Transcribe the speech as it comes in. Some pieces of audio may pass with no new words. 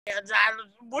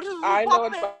What is I know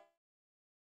it's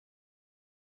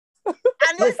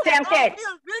and they Was said, oh, tempted.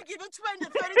 we'll give you $20,000,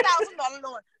 $30,000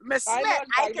 loan. Miss I Smith, know it's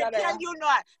I like can that. tell you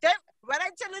not. When I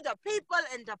tell you the people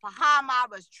in the Bahamas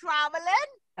was traveling,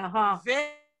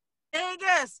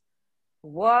 Vegas,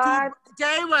 What?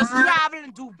 they was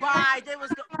traveling Dubai.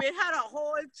 They had a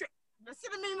whole trip.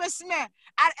 Listen to me, Miss Smith.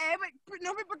 And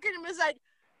no people kidding me. It's like,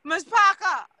 Miss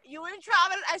Parker, you ain't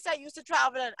traveling? I said, I used to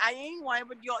travel. And I ain't going,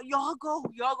 but y'all go.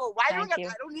 Why Thank you.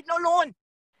 I don't need no loan.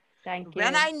 Thank you.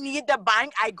 When I need the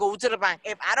bank, I go to the bank.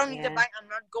 If I don't need the bank, I'm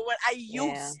not going. I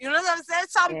use. You know what I'm saying?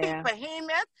 Some people,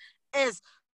 behemoth is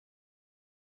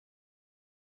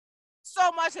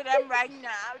so much of them right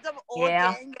now. They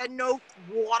ain't get no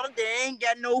water. They ain't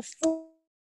get no food.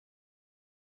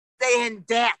 They in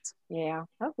debt. Yeah,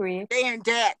 agreed. They in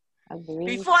debt. Agreed.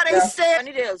 Before they save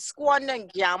money, they'll squander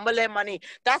and gamble their money.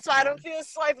 That's why I don't feel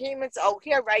sorry for humans out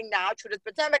here right now through this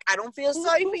pandemic. I don't feel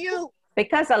sorry for you.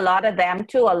 Because a lot of them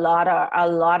too, a lot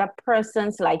of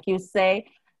persons, like you say,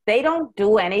 they don't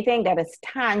do anything that is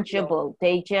tangible.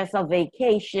 They just a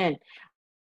vacation,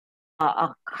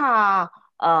 a car,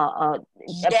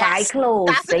 buy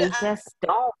clothes. They just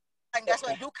don't. And guess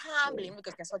what? You can't blame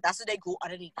because guess what? That's what they go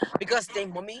underneath. Because their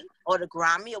mommy or the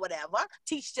Grammy or whatever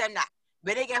teach them that.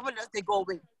 When they get with us, they go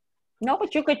away. No,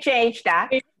 but you could change that.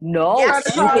 No,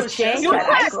 yes, you could change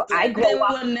that. I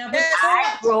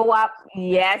grow up.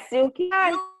 Yes, you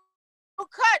can.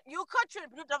 You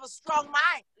could have a strong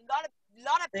mind. A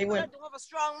lot of people don't have a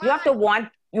strong mind. You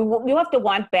have to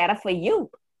want better for you.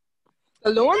 The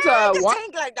loans are one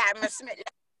think like that, Miss Smith.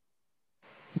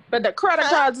 But the credit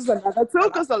cards is another too,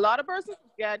 because a lot of persons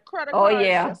get credit cards.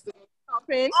 Just to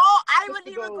shopping, I would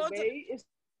even go to.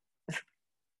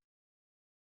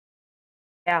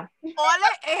 Yeah. All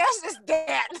it is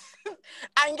debt.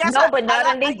 And guess no, what? But not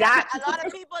only that. A lot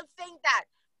of people think that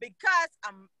because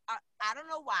I don't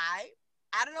know why.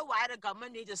 I don't know why the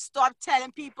government needs to stop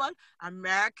telling people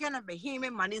American and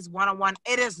Bahamian money is one-on-one.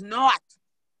 It is not.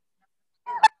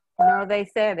 No, they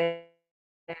said it.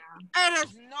 Yeah. It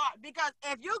is not, because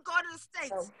if you go to the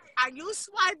States and you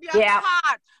swipe your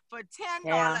card for $10,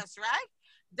 right?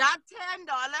 That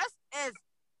 $10 is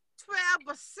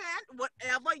 12%,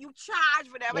 whatever you charge,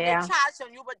 whatever they charge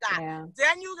on you with that. Yeah.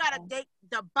 Then you gotta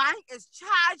the bank is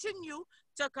charging you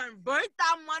to convert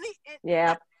that money.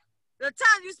 The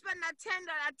time you spend that $10,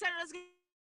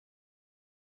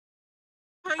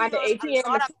 and the ATM. A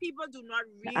lot of people do not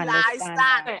realize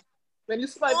that. When you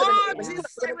swipe it,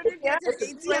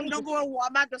 ATM, don't go to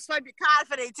Walmart to swipe your card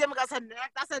for the ATM because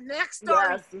that's a next story.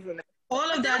 Yes, isn't it?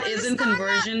 All of that isn't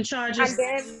conversion charges. And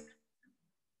then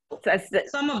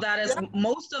some of that is,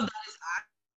 most of that is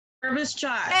service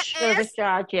charge. Service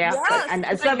charge,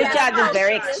 and service charge is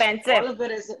very expensive. All of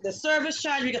it is the service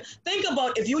charge. Because think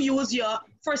about if you use your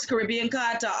First Caribbean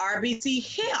card to RBC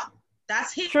here,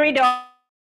 that's here. $3.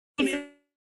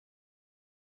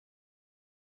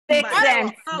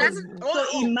 So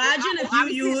imagine if you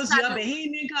use your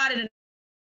Bahamian card and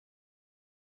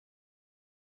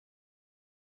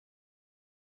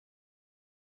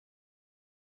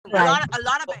a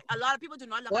lot of people do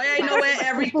not look at that. I know where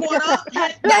every quarter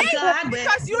hit that card,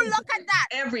 because you look at that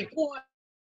every quarter.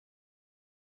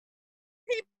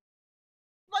 People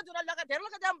do not look at them.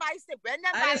 Look at them by step.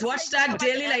 I just watch that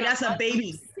daily like that's a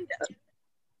baby.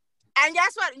 And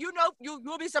guess what? You know,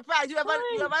 you'll be surprised. You ever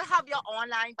have your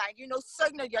online bank? You know,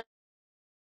 signal your.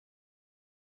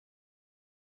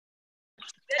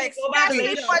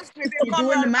 Especially First Caribbean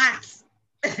doing the math.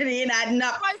 It ain't adding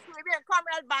up. First Caribbean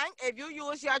Commonwealth Bank. If you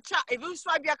use if you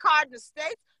swipe your card in the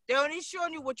States, they only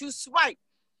showing you what you swipe.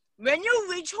 When you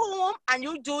reach home and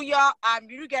you do your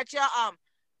you get your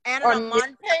end of the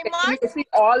month payment, you see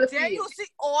all the then you see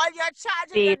all your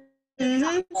charges. They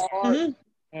don't show that.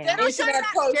 They don't show that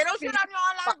on your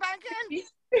online banking.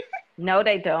 No,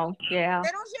 they don't. Yeah. They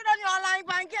don't show that on your online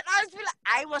banking.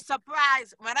 I was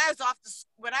surprised when I was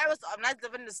when I was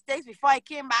living in the States before I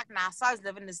came back. Now, so I was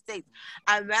living in the States,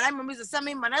 and when I remember to send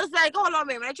me money, I was like, "Hold on,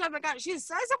 man." When I tried to make out, she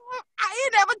said, "I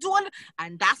ain't never doing it,"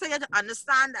 and that's how you have to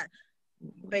understand that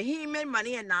Bahamian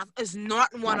money enough is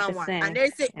not one-on-one, and they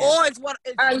say, "Oh, it's what."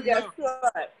 And guess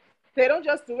what? They don't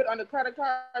just do it on the credit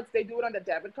cards; they do it on the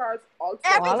debit cards also.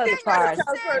 All of the cards.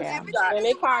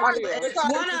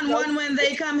 One-on-one when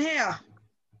they come here.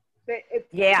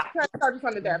 Charges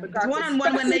on the debit cards.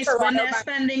 One-on-one when they're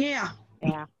spending here.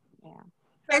 Yeah.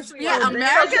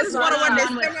 Americans one-on-one they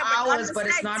spend hours, but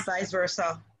it's not vice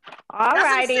versa. All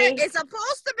righty. It's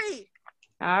supposed to be.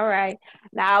 All right.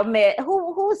 Now,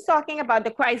 who's talking about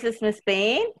the crisis, Miss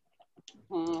Bain?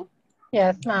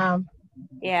 Yes, ma'am.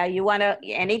 Yeah,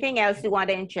 anything else you want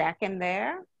to inject in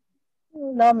there?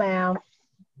 No, ma'am.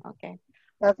 Okay.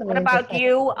 That's the What main about thing.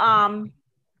 you,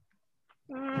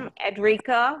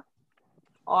 Edrica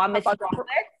or Miss Flores?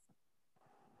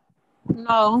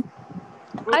 No.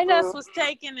 I just was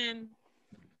taking in.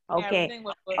 Okay.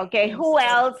 Okay. Who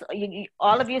else?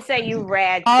 All of you say you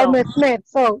read. Oh, So Miss Smith.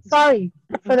 So sorry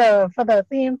for the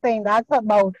same thing. That's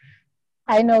about.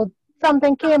 I know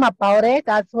something came about it.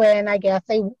 That's when I guess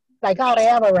they like how they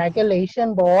have a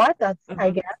regulation board. That's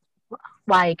I guess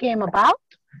why it came about.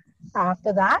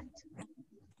 After that,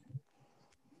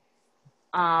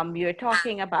 you're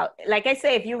talking about, like I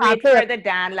say, if you read after further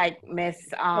down, like Miss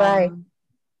right.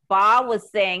 Barr was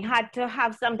saying, had to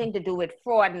have something to do with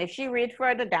fraud. And if she read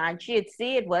further down, she'd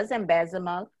see it was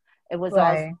embezzlement. It was also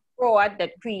Right. fraud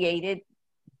that created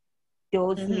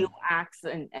those new acts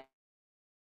and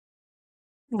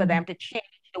for them to change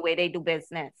the way they do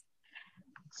business.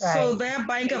 So their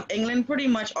Bank of England pretty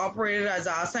much operated as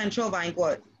our central bank,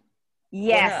 what?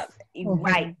 Yes,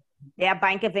 right. Their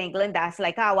Bank of England, that's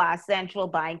like how our central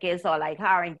bank is, or like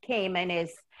how in Cayman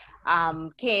is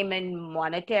Cayman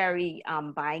Monetary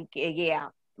Bank, yeah.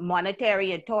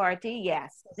 Monetary Authority,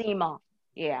 yes. ZIMA,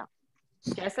 yeah.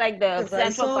 Just like the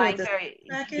central bank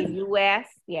in the US,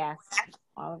 yes.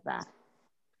 All of that.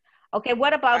 Okay,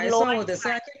 what about Lloyd's? So the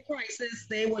second crisis,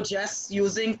 they were just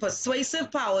using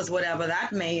persuasive powers, whatever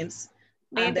that means.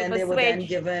 And then they were then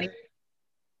given.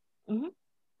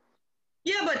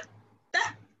 Yeah, but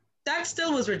that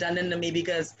still was redundant to me,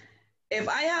 because if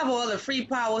I have all the free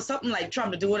power, something like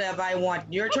Trump, to do whatever I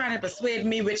want, you're trying to persuade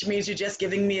me, which means you're just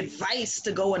giving me advice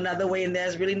to go another way, and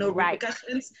there's really no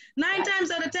repercussions. 9 times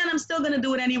out of 10, I'm still going to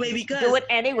do it anyway, because do it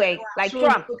anyway, like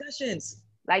Trump.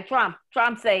 Like Trump.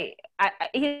 Trump say,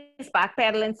 he's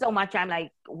backpedaling so much. I'm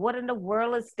like, what in the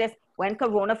world is this? When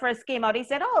Corona first came out, he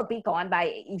said, oh, be gone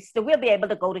by Easter. We'll be able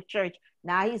to go to church.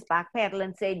 Now he's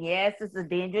backpedaling, saying, yes, it's a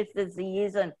dangerous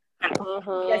disease, and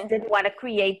just didn't want to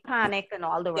create panic and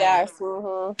all the rest.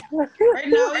 Right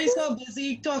now, he's so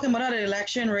busy talking about the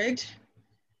election rigged.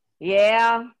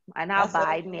 Yeah, and now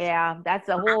Biden, yeah, that's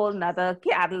a whole nother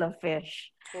kettle of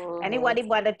fish. Anybody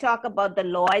want to talk about the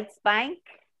Lloyd's Bank?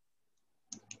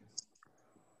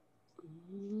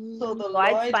 So the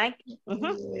Lloyd's Bank.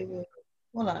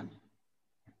 Hold on.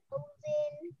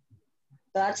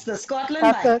 That's the Scotland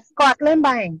Bank. That's the Scotland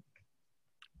Bank.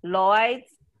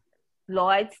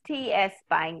 Lloyd's TS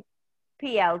Bank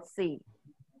PLC.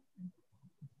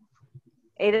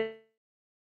 It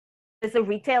is a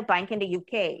retail bank in the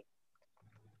UK.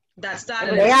 That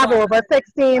started. They have over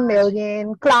 16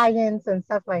 million clients and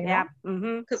stuff like that.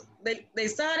 Because they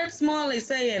started small, they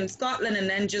say, in Scotland, and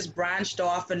then just branched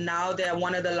off, and now they're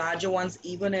one of the larger ones,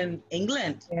 even in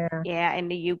England. Yeah, in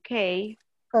the UK.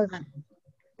 Because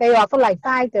they offer like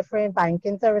 5 different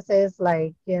banking services,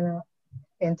 like,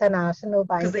 international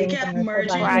banking. Because they kept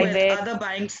merging with other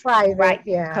banks.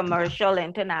 Private, commercial,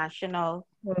 international,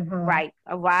 right,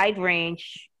 a wide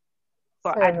range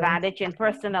for advantage in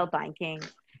personal banking.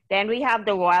 Then we have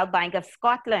the Royal Bank of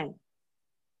Scotland.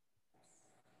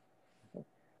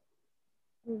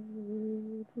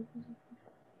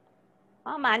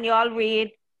 Oh man, you all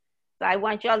read. So I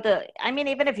want y'all to, I mean,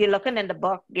 even if you're looking in the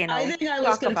book, I think I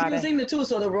was confusing the two.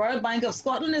 So the Royal Bank of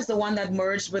Scotland is the one that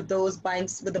merged with those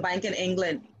banks, with the bank in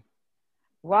England.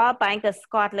 Royal Bank of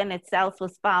Scotland itself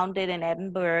was founded in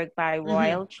Edinburgh by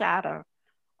Royal Charter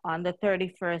on the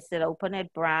 31st. It opened a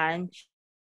branch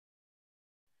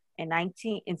in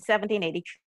 1783.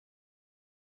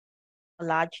 A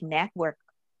large network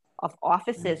of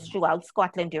offices throughout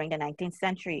Scotland during the 19th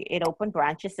century. It opened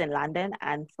branches in London,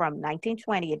 and from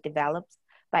 1920, it develops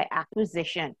by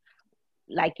acquisition.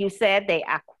 Like you said, they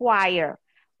acquire.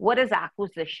 What is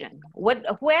acquisition?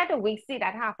 Where do we see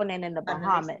that happening in the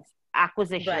Bahamas?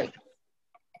 Acquisition. Right.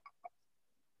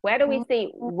 Where do we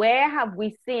see, where have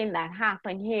we seen that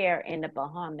happen here in the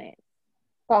Bahamas?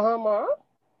 Bahamas?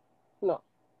 No.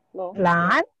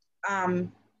 Land?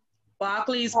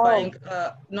 Barclays Bank,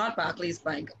 not Barclays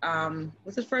Bank.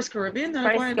 Was it First Caribbean?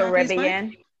 First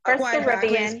Caribbean. First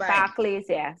Caribbean, Barclays,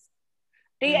 yes.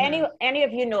 Do you, any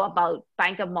of you know about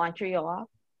Bank of Montreal?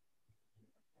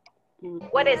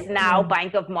 What is now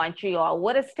Bank of Montreal?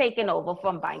 What is taken over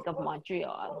from Bank of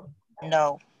Montreal?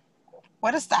 No.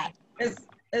 What is that? Is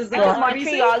Bank of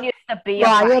Montreal used to be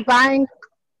a bank?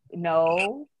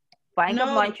 No. Bank of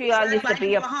Montreal used to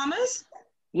be a Bahamas?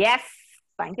 Yes.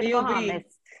 Bank of Bahamas.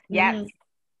 Yes.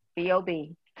 BOB.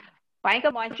 Bank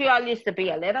of Montreal used to be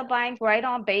a little bank right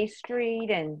on Bay Street,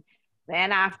 and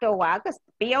then after a while, because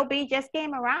BOB just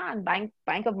came around, Bank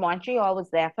of Montreal was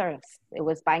there first. It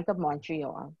was Bank of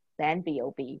Montreal, then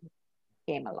BOB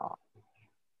came along.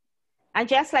 And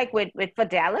just like with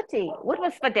Fidelity, what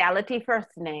was Fidelity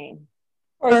first name?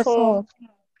 First Home.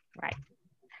 Right.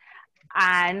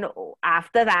 And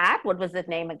after that, what was its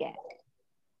name again?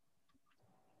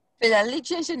 Fidelity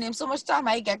changed the name so much time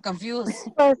I get confused.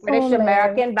 British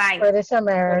American Bank. British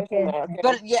American.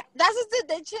 But yeah, that's it.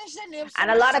 They changed the name.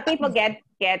 And a lot of people get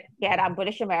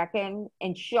British American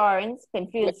Insurance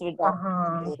confused with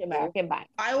British American Bank.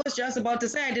 I was just about to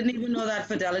say I didn't even know that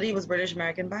Fidelity was British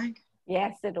American Bank.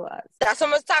 Yes, it was. That's how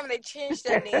much time they changed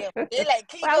their name. They like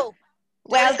Kiko.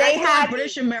 Well, they had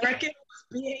British American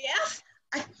BAF.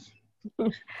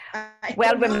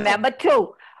 Well, remember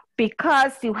too,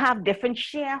 because you have different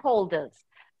shareholders.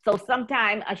 So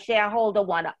sometimes a shareholder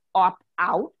want to opt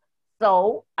out.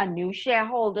 So new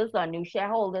shareholders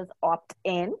opt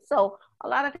in. So a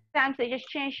lot of times they just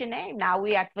change your name. Now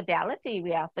we at Fidelity.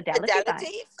 We are Fidelity.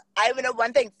 I know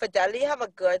one thing. Fidelity have a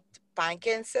good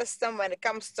banking system when it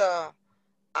comes to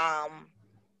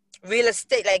real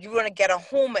estate. Like you want to get a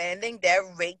home and anything, their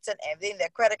rates and everything, their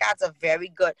credit cards are very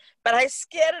good. But I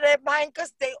scared of their bank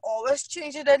because they always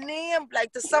change their name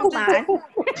like to something.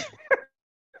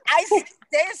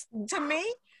 To me,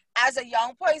 as a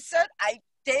young person,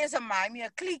 they remind me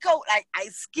of Clico. Like I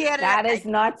scared of that. Is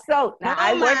not so. Now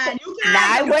I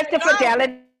went to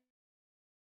Fidelity.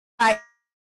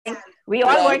 We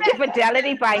all work to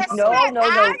Fidelity Bank. No. As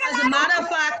a matter of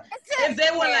fact, if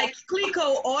they were like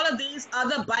Clico, all of these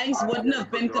other banks wouldn't have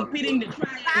been competing to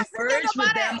try and merge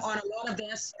with them on a lot of their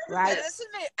services. Right. Listen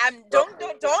to me. Don't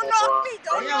knock me.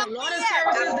 Don't knock me. A lot of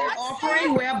services they're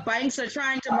offering where banks are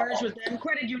trying to merge with them.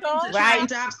 Credit unions are trying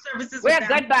to have services with them.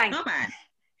 We're a good bank. No, man.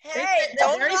 Hey,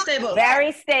 they're very stable.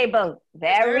 Very stable.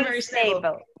 Very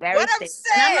stable. Very stable.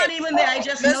 And I'm not even there. I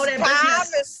just know their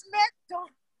business.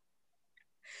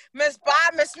 Miss Smith,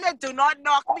 Miss Smith, do not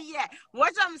knock me yet.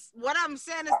 What I'm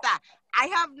saying is that I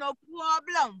have no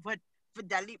problem with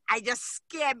Fidelity. I just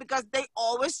scared because they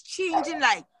always changing.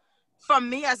 Like for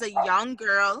me as a young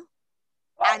girl,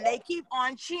 and they keep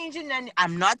on changing. And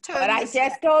I'm not telling. But I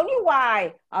just told you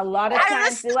why. A lot of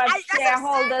times you have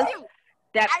shareholders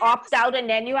that opt out, and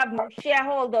then you have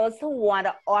shareholders who want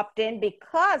to opt in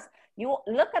because you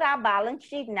look at our balance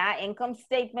sheet and our income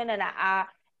statement and our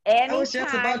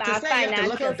anytime our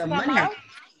financials come out.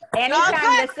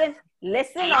 Anytime,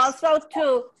 listen also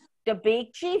to the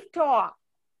Big Chief talk,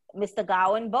 Mr.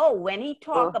 Gowan Bow, when he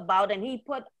talked about and he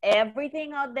put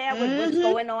everything out there with what's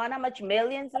going on, how much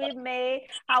millions we've made,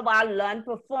 how our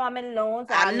non-performing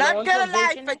loans, I'm not gonna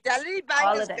lie, Fidelity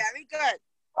Bank is very good.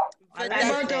 I'm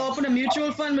about to open a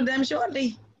mutual fund with them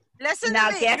shortly. Listen now,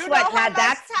 to me. Guess what? Now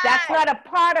that's not a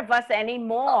part of us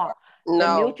anymore.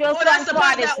 No. The mutual fund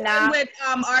part is now with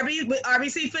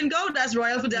RBC Fingo. That's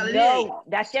Royal Fidelity. No,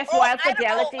 that's just Royal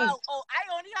Fidelity. I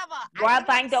only have Royal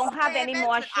Bank don't have any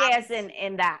more shares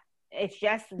in that. It's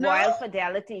just Royal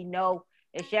Fidelity. No,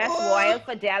 it's just Royal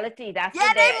Fidelity. That's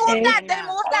what they moved that. They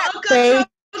moved that.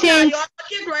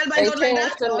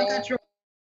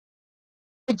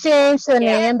 They changed the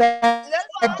name.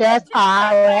 That's just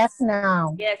RF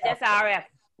now. Yes, that's RF.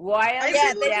 Royal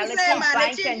Fidelity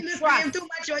Bank and Trust. Too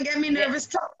much, you get me nervous.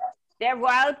 They're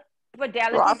Royal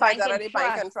Fidelity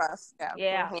Bank and Trust.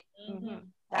 Yeah. Mm-hmm.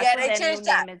 That's they changed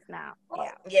that. Name is now.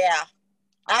 Yeah.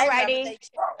 Alrighty.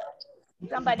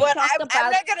 Somebody but talk about.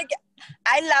 I'm not gonna get.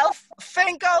 I love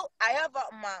Finco. I have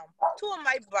two of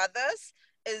my brothers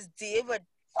is deal with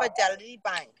Fidelity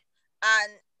Bank,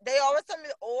 and they always tell me,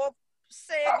 "Oh,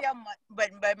 save your money."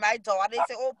 But my daughter, they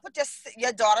say, "Oh, put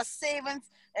your daughter's savings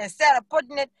instead of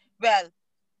putting it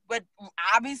with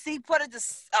RBC, put it to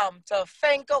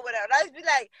Finco, whatever." I be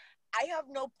like, I have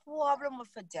no problem with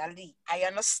Fidelity. I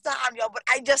understand y'all, but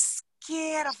I just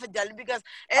scared of Fidelity because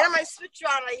anytime I switch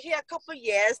around, I hear a couple of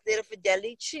years that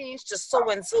Fidelity changed to so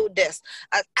and so this.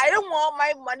 I don't want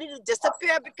my money to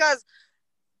disappear because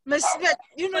Ms. Smith,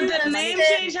 the name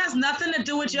change has nothing to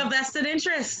do with your vested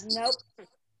interest. Nope.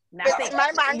 Nothing.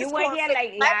 My mind you is were going, here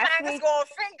like my last mind week. is going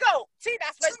Finco. See,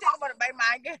 that's what I think about it. My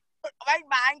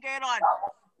mind going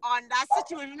on that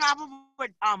situation happened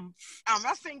with I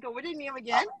think what did name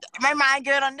again? My mind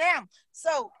get on them.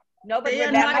 So nobody they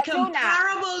are not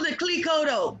comparable to Clico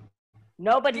though.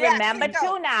 Nobody remember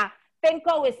too now.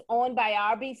 Finco is owned by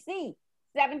RBC.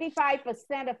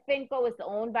 75% of Finco is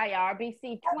owned by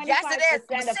RBC.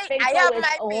 25% of Finco is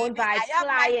owned by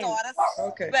clients.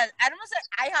 Okay. Well, I don't say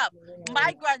I have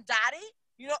my granddaddy.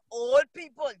 Old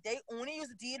people, they only used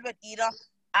to deal with either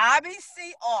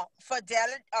RBC or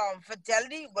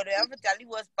Fidelity, whatever Fidelity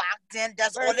was back then.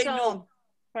 That's all they knew.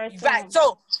 Right.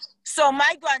 So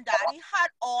my granddaddy had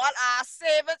all our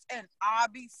savings in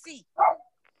RBC.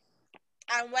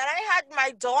 And when I had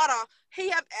my daughter, he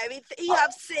have everything. He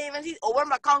have savings. He's over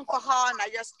my account for her, and I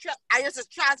just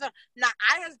transfer. Now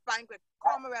I just bank with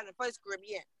Commonwealth and First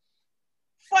Caribbean.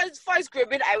 First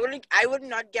Caribbean, I would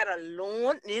not get a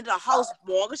loan, need a house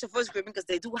mortgage for First Caribbean because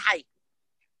they too high.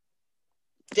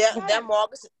 Their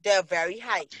mortgage, they're very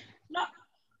high.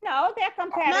 No, they're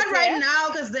competitive. Not right now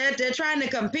because they're trying to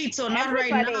compete. So not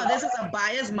right now. This is a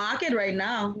buyer's market right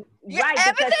now. Yeah, right,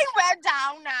 everything went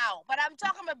down now. But I'm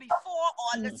talking about before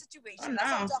all the situation.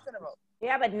 That's what I'm talking about.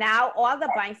 Yeah, but now all the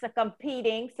banks are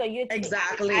competing. So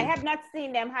exactly. I have not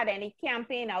seen them had any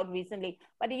campaign out recently.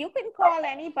 But you can call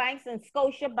any banks in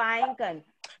Scotiabank and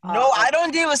no, I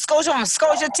don't deal with Scotia. I'm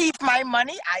Scotia thief my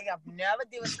money. I have never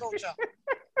deal with Scotia.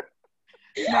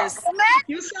 Miss Smith,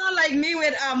 you sound like me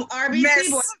with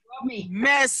RBC.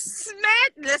 Miss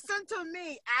Smith, listen to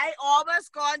me. I always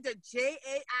gone to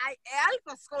JAIL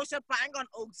for Scotiabank on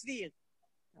Oaksfield.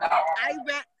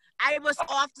 I was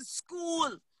off to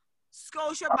school.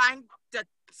 Scotiabank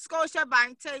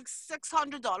takes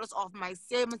 $600 off my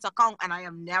savings account, and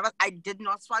I did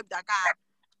not swipe that card.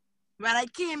 When I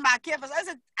came back here, I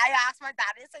asked my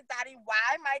daddy, I said, Daddy,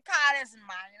 why my card is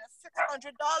minus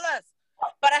 $600?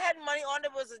 But I had money on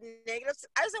it, was a negative.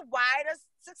 I said, why does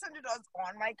 $600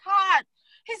 on my card?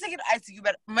 He said, I said, you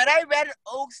better. When I read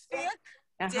Oaksfield,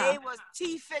 they was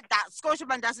teething, that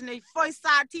Scotiabank, that's when they first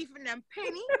started teething them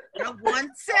penny, the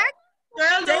 1 cent.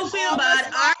 Girl, don't feel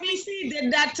bad. RBC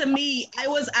did that to me. I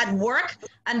was at work,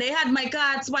 and they had my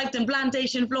card swiped in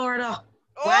Plantation, Florida.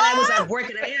 While I was at work,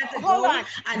 and I had to go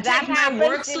and take my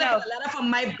work slip, a letter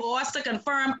from my boss to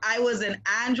confirm I was in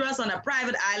Andros on a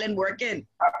private island working.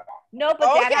 No, but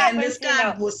that happens, and this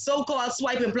guy was so-called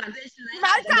swiping Plantation.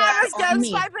 My card was getting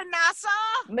swiping Nassau.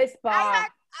 Miss Barr.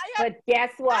 But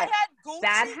guess what?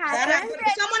 That happened.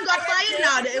 Someone got fired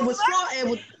now. It was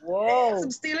whoa.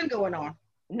 Some stealing going on.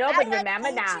 No, but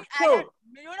remember now, too,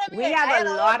 we have a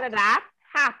lot of that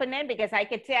happening because I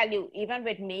could tell you, even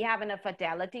with me having a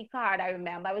Fidelity card, I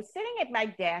remember I was sitting at my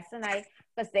desk and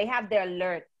because they have their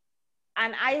alert.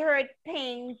 And I heard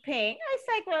ping, ping. I was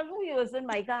like, well, who using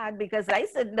my card? Because I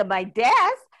sit at my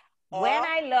desk. When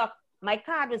I looked, my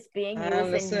card was being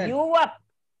used in Europe.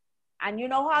 And you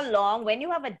know how long, when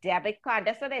you have a debit card,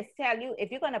 that's what they tell you.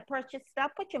 If you're going to purchase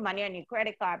stuff, put your money on your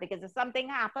credit card. Because if something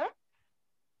happens,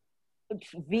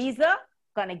 Visa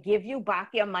going to give you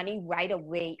back your money right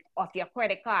away off your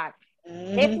credit card.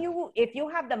 Mm-hmm. If you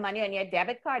have the money on your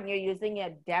debit card and you're using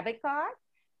your debit card,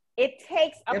 it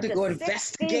takes up to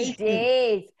 60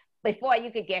 days before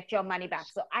you could get your money back.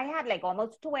 So I had like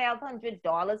almost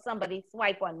 $1,200 somebody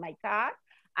swipe on my card,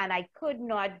 and I could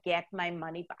not get my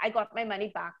money. I got my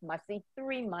money back, must be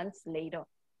 3 months later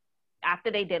after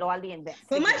they did all the investigation.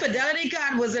 Well, my Fidelity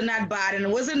card wasn't that bad, and it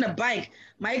wasn't the bank.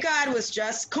 My card was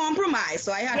just compromised,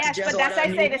 so I had to just but that's why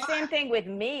I say the same thing with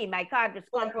me. My card was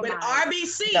compromised. With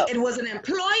RBC, it was an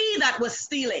employee that was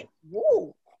stealing.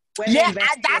 Woo. Yeah,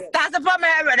 that's the problem I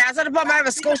have. That's the problem I have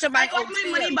with Scotiabank. I got my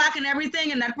money back and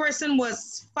everything, and that person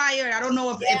was fired. I don't know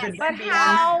if it. But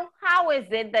how is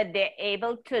it that they're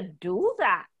able to do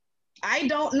that? I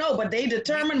don't know, but they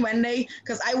determined when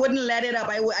because I wouldn't let it up.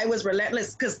 I was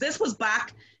relentless because this was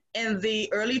back in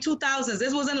the early 2000s.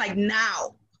 This wasn't like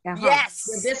now. Yes.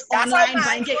 With this online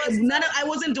banking, I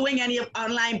wasn't doing any of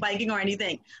online banking or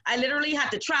anything. I literally had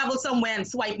to travel somewhere and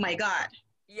swipe my card.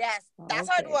 Yes, that's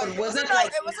how it was. It wasn't an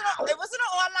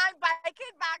online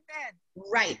banking back then.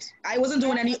 Right. I wasn't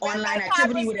doing any online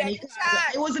activity with any cards.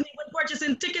 I wasn't even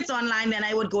purchasing tickets online. Then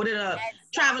I would go to the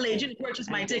travel agent to purchase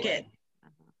my ticket.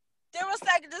 There was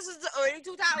this is the early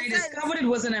 2000s. They discovered it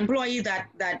was an employee that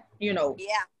Yeah.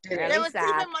 There was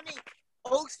even money.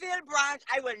 Oaksfield branch,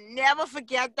 I will never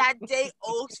forget that day.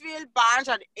 Oaksfield branch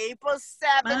on April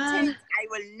 17th. I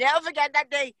will never forget that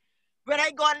day. When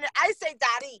I got in, I say,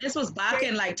 Daddy. This was back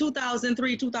in like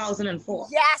 2003, 2004.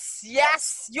 Yes.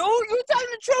 You telling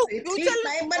the truth. You telling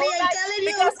my money, I'm telling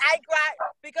you.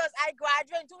 Because I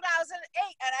graduated in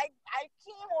 2008, and I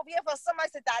came over here for somebody.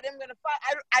 I said, Daddy,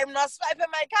 I'm not swiping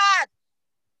my card.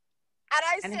 And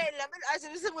I said,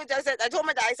 I told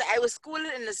my dad, I said, I was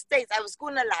schooling in the States. I was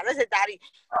schooling in Atlanta. I said, Daddy,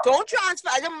 don't transfer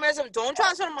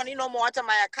the money no more to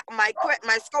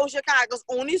my Scotia card, because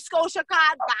only Scotia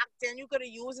card back then you could have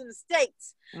used in the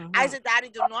States. Mm-hmm. I said, Daddy,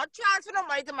 do not transfer the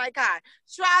money to my card.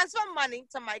 Transfer money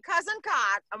to my cousin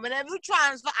card, and whenever you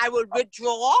transfer, I will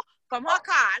withdraw from her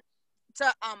card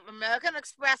to American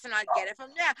Express, and I'll get it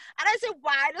from there. And I said,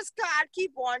 why does card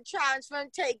keep on transferring,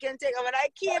 taking? When I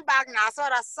came back and I saw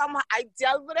that somehow I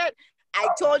dealt with it, I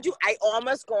told you I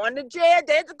almost gone to jail.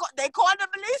 They called the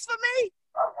police for me.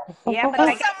 Yeah, but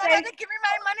like someone had to give me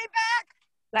my money back.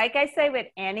 Like I say with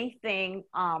anything,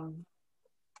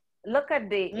 look at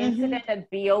the incident at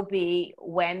BOB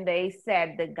when they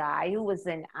said the guy who was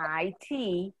in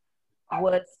IT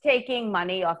was taking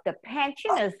money off the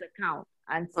pensioners account,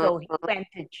 and so he went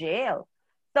to jail.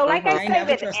 So like I say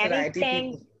with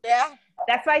anything,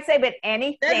 that's why I say with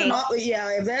anything,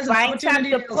 if there's an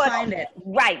opportunity, they'll find it.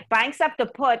 Right, banks have to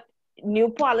put new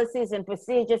policies and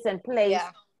procedures in place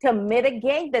to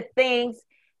mitigate the things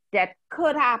that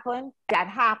could happen, that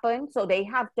happen. So they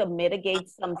have to mitigate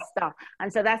some stuff.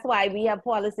 And so that's why we have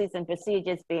policies and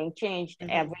procedures being changed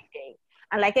every day.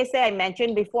 And like I said, I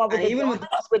mentioned before with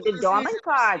the dormant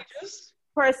cards,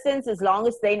 persons, as long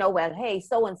as they know, well, hey,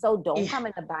 so-and-so don't come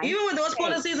in the bank. Even with those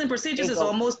policies and procedures, it's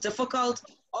almost difficult,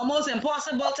 almost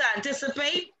impossible to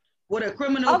anticipate what a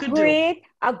criminal could do.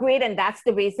 Agreed. And that's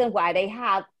the reason why they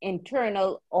have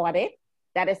internal audit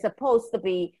that is supposed to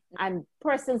be, and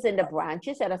persons in the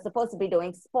branches that are supposed to be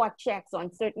doing spot checks on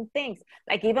certain things.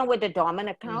 Like even with the dormant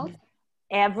accounts,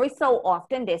 every so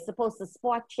often they're supposed to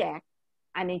spot check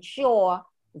and ensure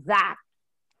that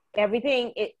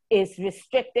everything is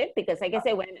restricted, because like I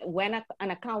say, when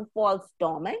an account falls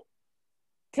dormant,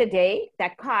 today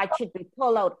that card should be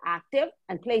pulled out active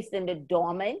and placed in the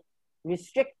dormant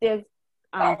restrictive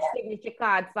signature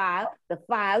card file. The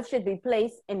file should be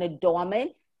placed in the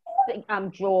dormant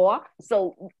drawer.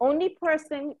 So only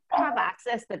person have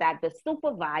access to that, the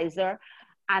supervisor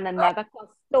and another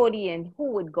custodian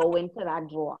who would go into that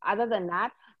drawer. Other than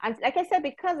that, and like I said,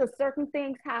 because of certain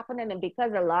things happening and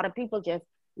because a lot of people just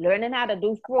learning how to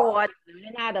do fraud,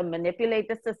 learning how to manipulate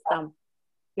the system,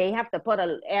 they have to put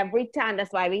every time.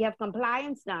 That's why we have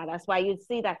compliance now. That's why you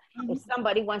see that if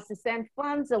somebody wants to send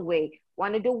funds away,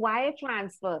 want to do wire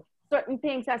transfer, certain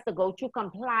things has to go through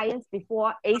compliance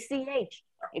before ACH.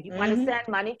 If you want to send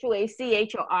money to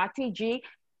ACH or RTG,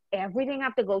 everything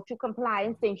have to go through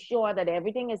compliance to ensure that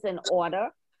everything is in order.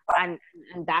 And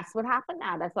that's what happened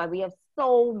now. That's why we have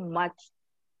so much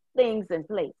things in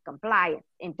place, compliance,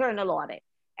 internal audit.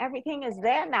 Everything is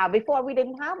there now. Before we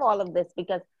didn't have all of this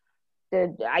because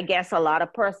I guess a lot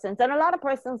of persons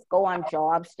go on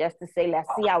jobs just to say, let's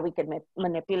see how we can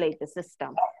manipulate the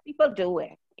system. People do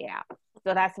it, yeah.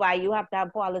 So that's why you have to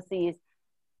have policies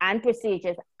and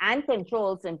procedures and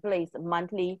controls in place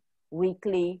monthly,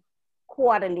 weekly,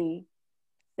 quarterly,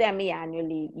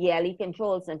 semi-annually, yearly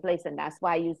controls in place. And that's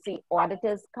why you see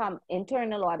auditors come,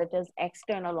 internal auditors,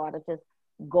 external auditors,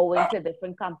 go into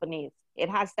different companies. It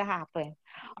has to happen.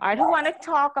 I do want to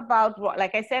talk about,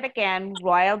 like I said again,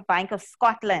 Royal Bank of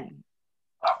Scotland.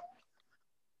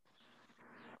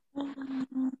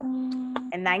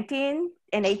 In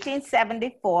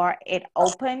 1874, it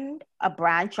opened a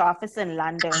branch office in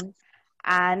London.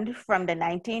 And from the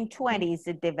 1920s,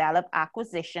 it developed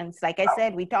acquisitions. Like I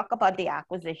said, we talk about the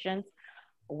acquisitions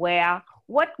where,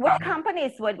 what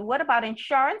companies, what about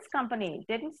insurance companies?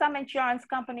 Didn't some insurance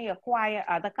company acquire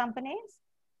other companies?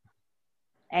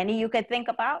 Any you could think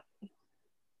about?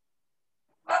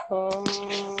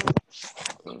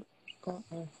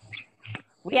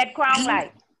 We had Crown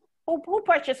Life. Who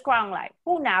purchased Crown Life?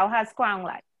 Who now has Crown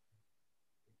Life?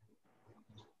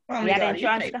 We had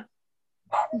insurance.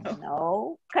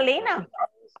 No, Kalina.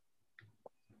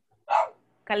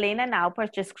 Kalina now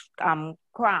purchased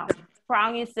Crown.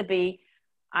 Crown used to be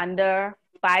under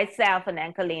by itself, and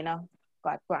then Kalina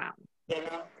got Crown.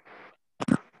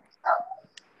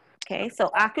 Okay, so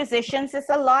acquisitions is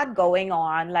a lot going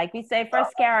on. Like we say,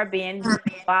 First Caribbean,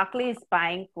 Barclays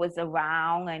Bank was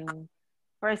around, and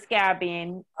First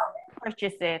Caribbean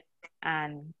purchased it,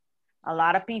 and a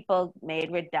lot of people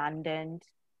made redundant.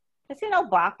 Because, you know,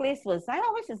 Barclays was, I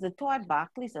always thought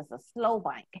Barclays was a slow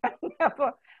bank.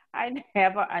 I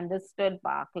never understood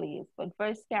Barclays, but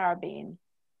First Caribbean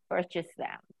purchased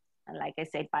them. And like I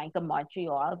said, Bank of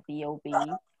Montreal,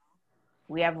 BOB.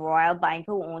 We have Royal Bank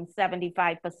who owns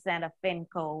 75% of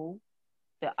Finco.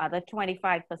 The other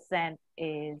 25%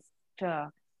 is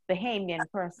to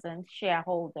Bahamian persons,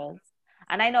 shareholders.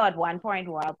 And I know at one point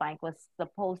Royal Bank was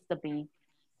supposed to be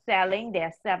selling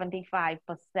their 75%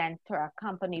 to a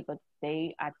company, but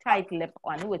they are tight-lipped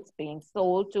on who it's being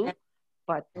sold to.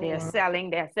 But they're selling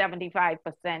their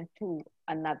 75% to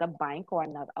another bank or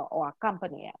a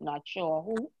company. I'm not sure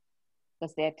who,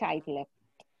 because they're tight-lipped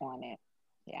on it.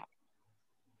 Yeah.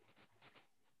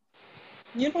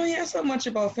 You don't hear so much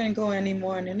about Finco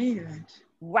anymore in any event.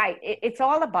 Right. It's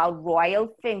all about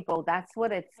Royal Finco. That's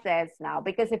what it says now.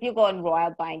 Because if you go in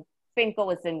Royal Bank,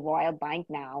 Finco is in Royal Bank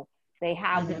now. They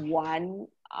have one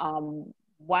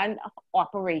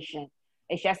operation.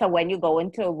 It's just that when you go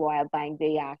into a Royal Bank,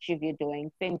 they ask you if you're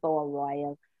doing Finco or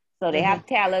Royal. So they have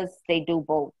tellers, they do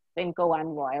both Finco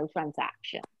and Royal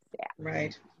transactions. Yeah.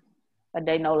 Right. But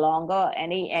they no longer,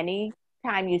 any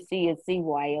time you see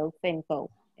Royal Finco.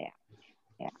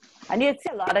 Yeah. And you see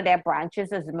a lot of their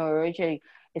branches as merged.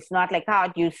 It's not like how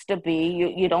it used to be.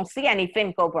 You don't see any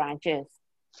Finco branches.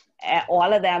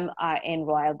 All of them are in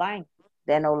Royal Bank.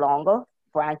 They're no longer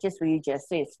branches where you just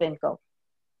see it's Finco.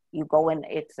 You go in,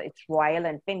 it's Royal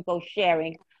and Finco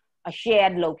sharing a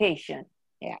shared location.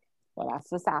 Yeah. Well,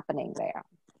 that's what's happening there.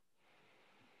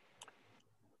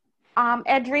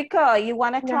 Edrica, you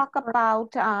want to talk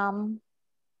about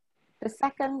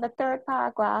the third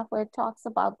paragraph where it talks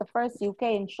about the first UK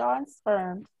insurance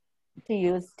firm to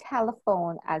use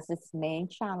telephone as its main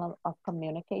channel of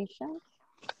communication?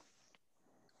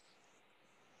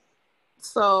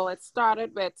 So it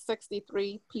started with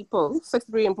 63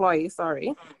 employees,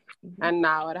 sorry. Mm-hmm. And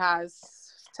now it has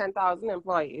 10,000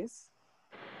 employees.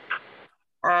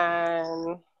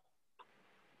 And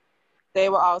they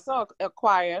were also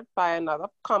acquired by another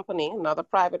company, another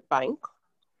private bank.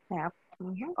 Yeah.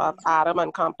 Mm-hmm. Of Adam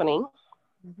and Company.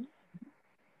 Mm-hmm.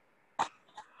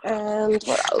 And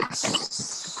what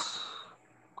else?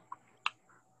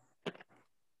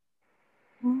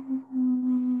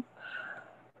 Mm-hmm.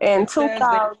 In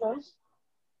 2000,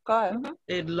 go ahead.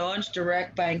 It launched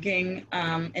direct banking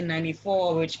in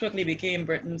 94, which quickly became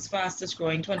Britain's fastest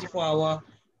growing 24-hour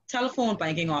telephone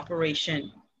banking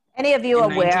operation. Any of you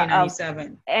aware of,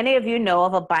 any of you know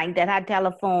of a bank that had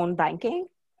telephone banking?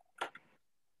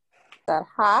 That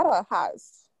had or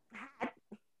has?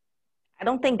 I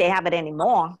don't think they have it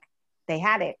anymore. They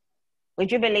had it.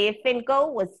 Would you believe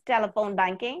Finco was telephone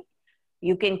banking?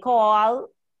 You can call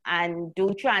and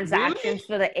do transactions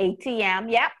for the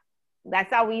ATM. Yep.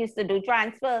 That's how we used to do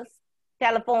transfers.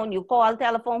 Telephone, you call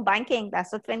telephone banking.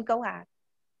 That's what Finco had.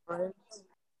 Right.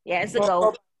 Years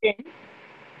ago.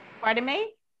 Pardon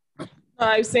me?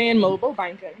 I was saying mobile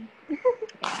banking.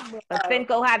 But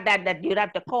Finco had that you'd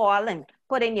have to call and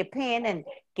put in your PIN and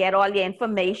get all your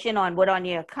information on what on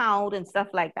your account and stuff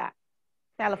like that.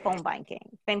 Telephone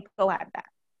banking. Finco had that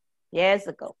years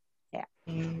ago. Yeah.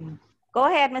 Go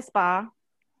ahead, Ms. Barr.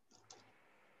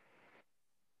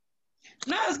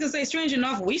 No, I was going to say, strange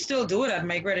enough, we still do it at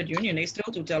my credit union. They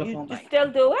still do telephone banking. You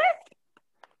still do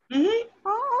it? Mm-hmm.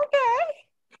 Oh, okay.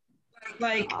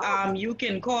 Like, you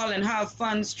can call and have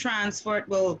funds transferred.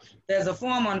 Well, there's a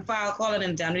form on file called an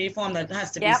indemnity form that has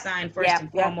to be signed first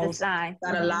and foremost. That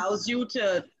allows you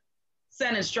to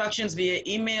send instructions via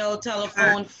email,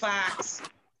 telephone, fax.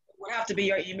 It would have to be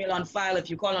your email on file. If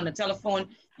you call on the telephone,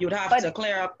 you would have to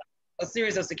clear up a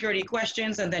series of security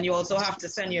questions, and then you also have to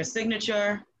send your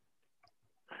signature.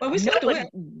 But we still do it.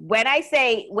 When I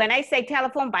say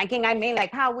telephone banking, I mean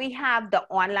like how we have the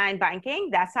online banking.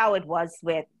 That's how it was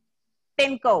with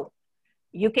Finco.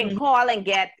 You can call and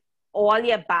get all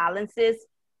your balances,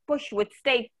 push with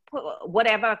state,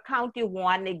 whatever account you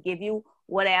want, they give you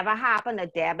whatever happened, a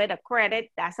debit, a credit.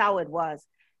 That's how it was.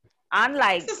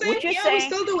 Unlike what you're saying. We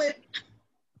still do it.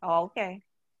 Oh, okay.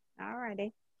 All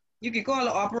righty. You can call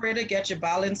the operator, get your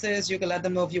balances. You can let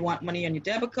them know if you want money on your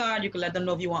debit card. You can let them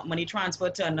know if you want money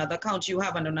transferred to another account you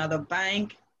have in another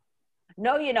bank.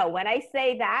 No, you know, when I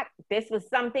say that, this was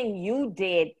something you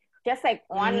did. Just like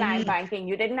online banking,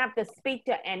 you didn't have to speak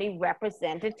to any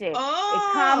representative. Oh, it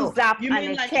comes up and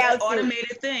it tells you.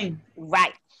 Automated thing.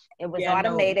 Right. It was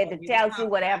automated. It tells you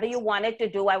whatever you wanted to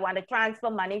do. I want to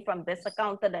transfer money from this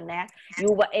account to the next.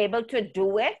 You were able to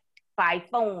do it by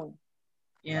phone.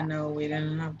 Yeah, no, we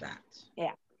didn't have that.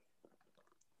 Yeah.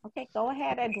 Okay, go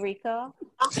ahead, Edrica.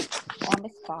 Or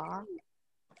Ms. Barr.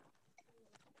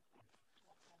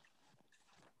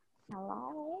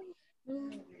 Hello?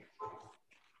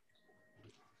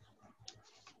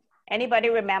 Anybody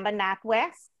remember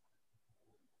NatWest?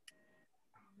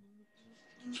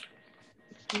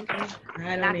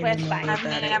 I don't even know I've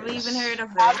never even heard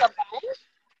of it.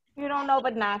 You don't know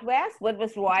about NatWest? What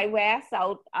was Roy West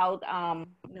out?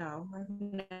 No, I've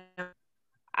never.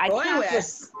 Roy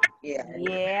West.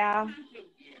 Yeah.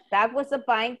 That was a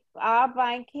bank, our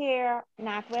bank here,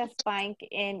 NatWest Bank,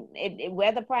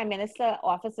 where the Prime Minister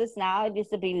office is now. It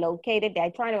used to be located.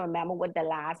 I'm trying to remember what the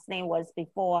last name was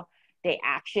before they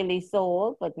actually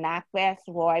sold, but NatWest,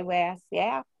 Roy West,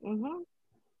 yeah. Mm-hmm.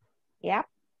 Yep.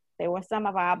 They were some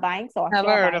of our banks. Never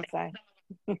heard of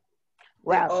it.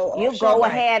 Well, you go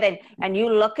ahead and you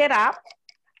look it up.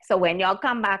 So when y'all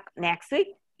come back next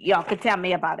week, y'all can tell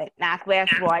me about it.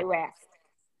 NatWest, Roy West.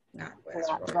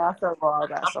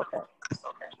 That's okay.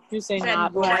 You say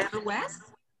NatWest? West?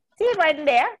 See it right in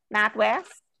there,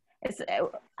 NatWest. It's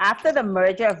after the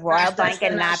merger of Royal Bank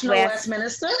and NatWest.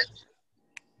 Westminster?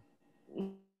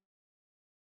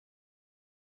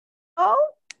 Oh,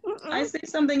 I see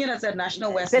something here that said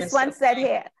National Westminster. This one said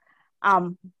here,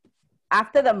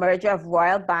 after the merger of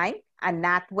Royal Bank and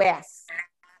NatWest.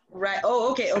 Right.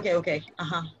 Oh, okay.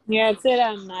 Uh-huh. Yeah, it's it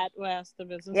on NatWest, the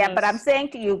businesses. Yeah, but I'm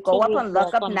saying to you, go up and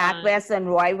look up NatWest and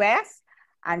Roy West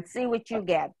and see what you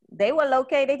get. They were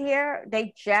located here.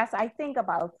 They just, I think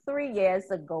about 3 years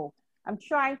ago. I'm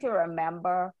trying to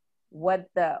remember when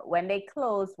they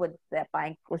closed, what the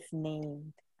bank was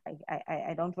named.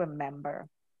 I don't remember.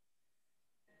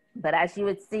 But as you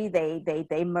would see,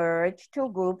 they merged, two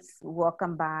groups were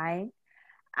combined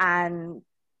and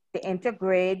they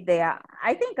integrate there.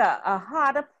 I think a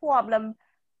harder problem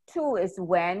too is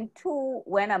when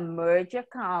a merger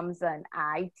comes and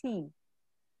IT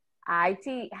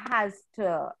has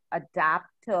to adapt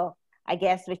to, I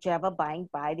guess, whichever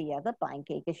bank buy the other bank.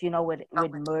 Because, you know, with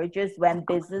mergers, when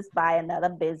business buy another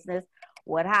business,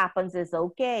 what happens is,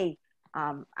 okay,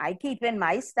 I keep in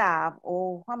my staff.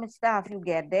 Oh, how much staff you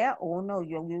get there? Oh, no,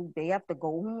 they have to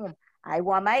go home. I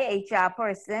want my HR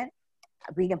person.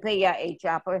 We can pay your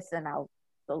HR person out.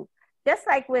 So just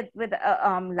like with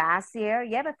last year,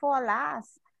 before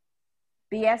last,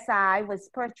 BSI was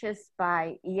purchased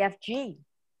by EFG.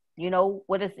 You know,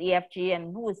 what is EFG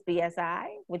and who is BSI?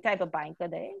 What type of bank are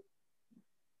they?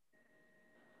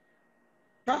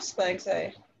 Trust banks,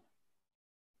 eh?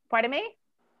 Pardon me?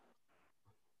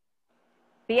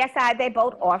 BSI, they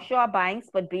both offshore banks,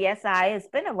 but BSI has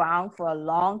been around for a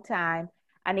long time.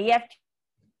 And EFG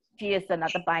is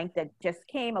another bank that just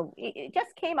came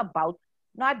about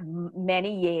not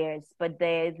many years, but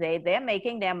they're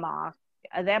making their mark.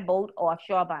 They're both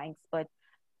offshore banks, but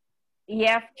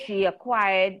EFG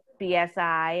acquired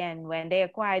BSI, and when they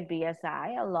acquired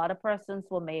BSI, a lot of persons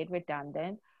were made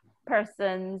redundant.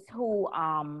 Persons who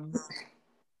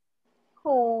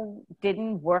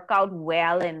didn't work out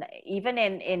well, and even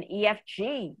in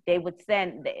EFG, they would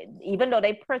send, even though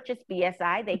they purchased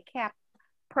BSI, they kept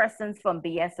persons from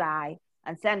BSI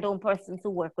and send home persons who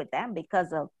work with them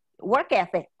because of work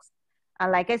ethics.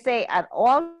 And like I say, at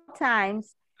all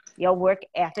times, your work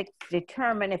ethics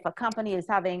determine if a company is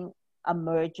having a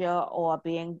merger or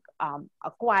being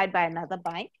acquired by another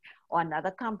bank or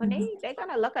another company. They're going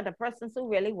to look at the persons who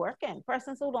really work, and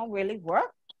persons who don't really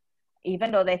work,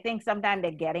 even though they think sometimes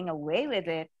they're getting away with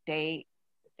it, they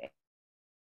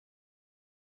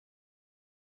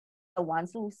the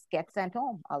ones who get sent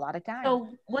home a lot of times. So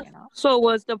what? You know? So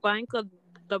was the Bank of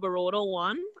the Baroda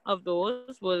one of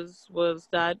those? Was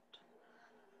that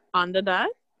under that?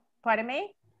 Pardon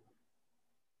me?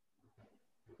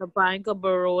 The Bank of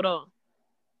Baroda.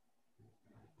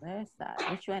 Where's that?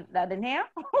 Which one? That in here?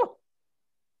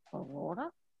 Baroda?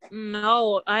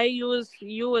 No, you was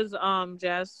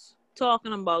just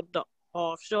talking about the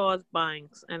offshore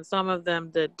banks, and some of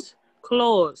them did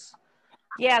close.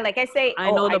 Yeah, like I say, I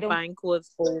know the bank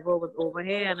was over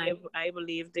here, and I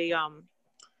believe they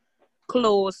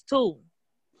closed too.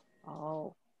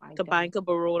 Oh, the Bank of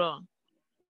Baroda.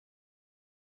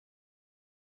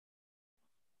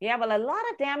 Yeah, well, a lot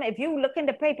of them, if you look in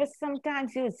the papers,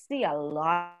 sometimes you see a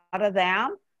lot of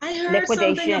them. I heard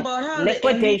something about how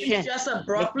the Indians just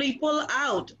abruptly pull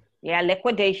out. Yeah,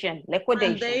 liquidation.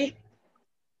 And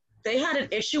they had an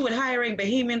issue with hiring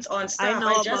Bahamians on staff.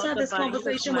 I just had this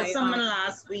conversation with someone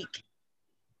last week.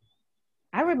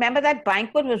 I remember that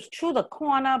banquet was through the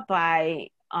corner by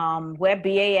where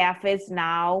BAF is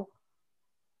now.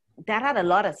 That had a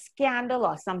lot of scandal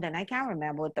or something. I can't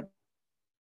remember what the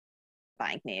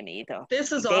bank name either.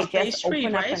 This is off Bay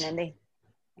Street, right? And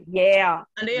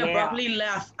they abruptly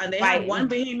left, and they had one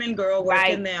Bahamian girl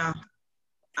working there,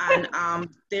 and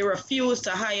they refused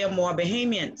to hire more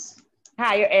Bahamians.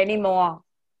 Hire anymore.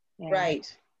 Yeah.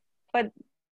 Right. But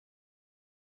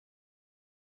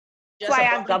that's why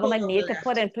our government need to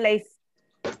put in place.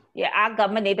 Yeah, our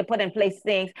government need to put in place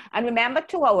things. And remember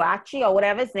Tuawachi or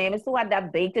whatever his name is, who had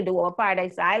that big to do over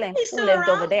Paradise Island, who lived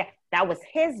over there. That was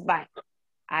his bank.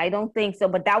 I don't think so,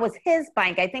 but that was his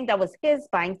bank. I think that was his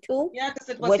bank too. Yeah, because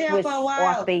it was here for a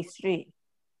while. Off Bay Street.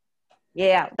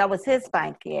 Yeah, that was his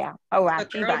bank. Yeah, the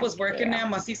girl was working there.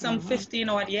 Must be some 15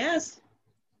 odd years.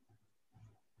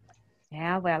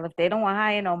 Yeah, well, if they don't want to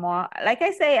hire no more, like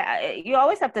I say, you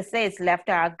always have to say it's left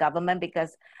to our government,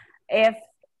 because if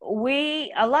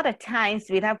a lot of times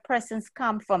we'd have persons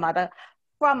come from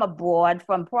abroad,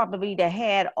 from probably the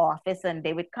head office, and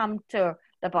they would come to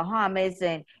the Bahamas,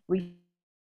 and we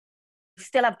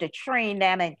still have to train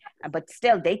them, but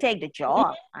still they take the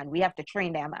job, and we have to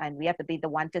train them, and we have to be the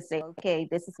one to say, okay,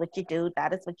 this is what you do,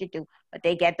 that is what you do. But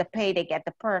they get the pay, they get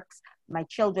the perks. My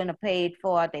children are paid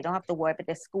for. They don't have to worry about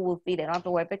their school fee. They don't have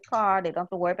to worry about car. They don't have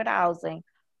to worry about housing.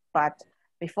 But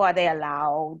before they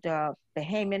allow the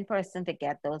Bahamian person to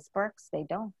get those perks, they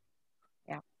don't.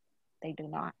 Yeah, they do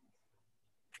not.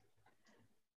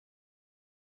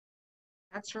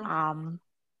 That's true.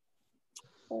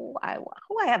 Who I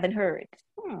haven't heard.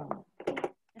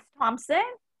 Miss Thompson.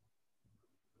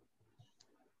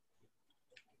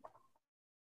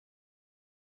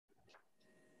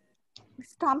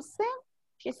 Miss Thompson.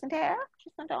 She isn't here.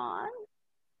 She's not on.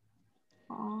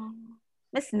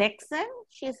 Miss Nixon.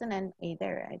 She isn't in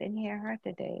either. I didn't hear her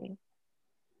today.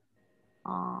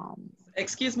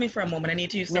 Excuse me for a moment. I need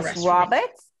to use the restroom. Miss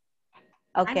Roberts.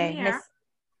 Okay, I'm here.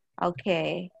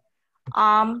 Okay.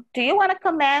 Do you want to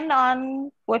comment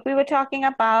on what we were talking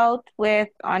about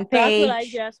on page? That's what I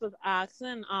just was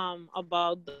asking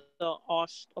about the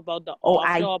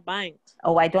offshore bank.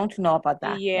 Oh, I don't know about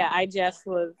that. Yeah, I just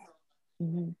was.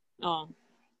 Oh,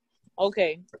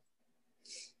 okay.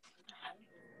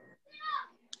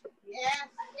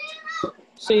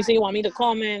 So you want me to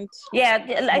comment? Yeah,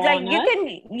 like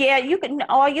you can,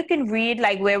 or you can read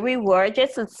like where we were,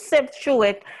 just to sift through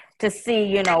it to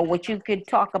see, what you could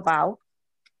talk about.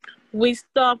 We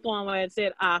stopped on where it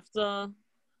said after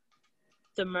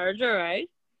the merger, right?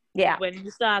 Yeah. When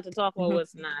you started to talk about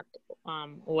what's not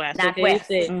West. Not okay, West.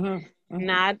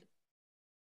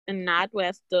 Not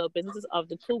West, the businesses of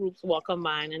the two groups were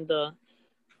combined in the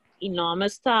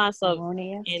enormous task of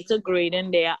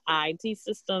integrating their IT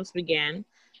systems began.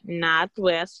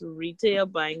 NatWest Retail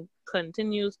Bank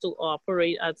continues to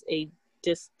operate as a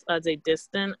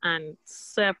distinct and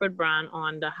separate brand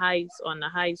on the high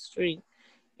street.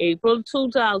 April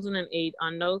 2008,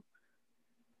 under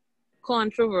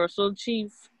controversial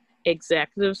chief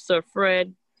executive Sir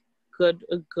Fred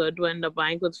Goodwin, the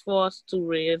bank was forced to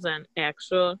raise an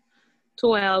extra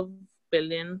 £12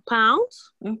 billion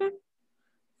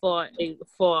for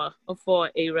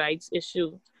a rights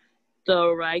issue.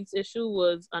 The rights issue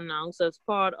was announced as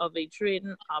part of a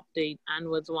trading update and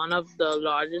was one of the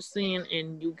largest seen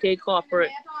in UK corporate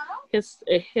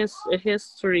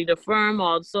history. The firm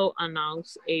also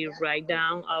announced a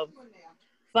write-down of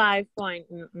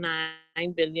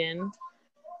 £5.9 billion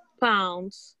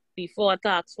before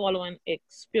tax following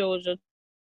exposure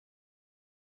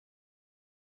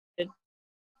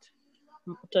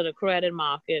to the credit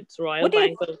markets, Royal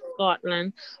Bank of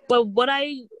Scotland. But what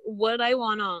I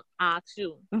wanna ask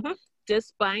you,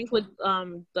 this bank with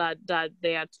that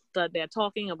they're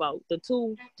talking about, the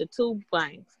two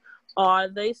banks, are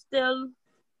they still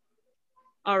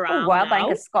around? Royal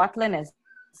Bank of Scotland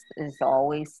is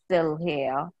always still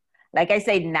here. Like I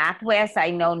say, NatWest,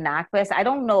 I know NatWest. I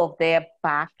don't know if they're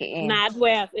back in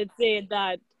NatWest. It said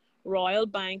that Royal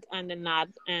Bank and the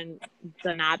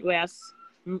NatWest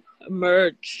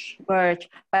merge. But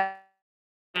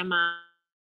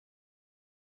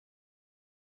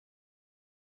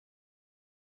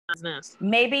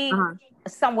maybe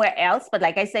somewhere else, but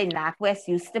like I say, NatWest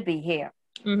used to be here,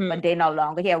 but they're no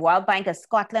longer here. Royal Bank of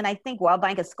Scotland, I think Royal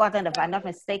Bank of Scotland, if I'm not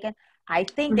mistaken, I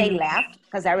think they left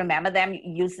because I remember them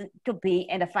used to be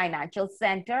in the financial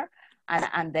center,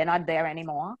 and they're not there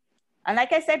anymore. And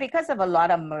like I said, because of a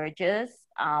lot of mergers,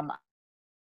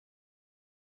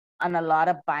 and a lot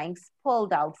of banks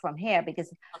pulled out from here,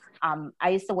 because I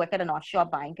used to work at an offshore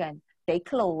bank and they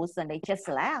closed and they just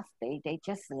left. They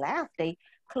just left. They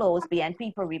closed.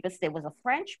 BNP Paribas, there was a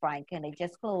French bank and they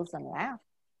just closed and left,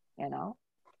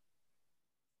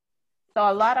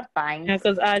 So a lot of banks. Yeah,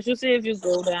 because as you see, if you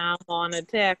go down on the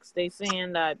text, they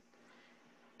saying that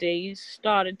they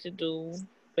started to do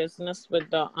business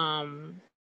with the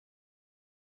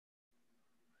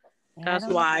That's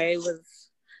why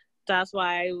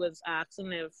I was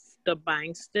asking if the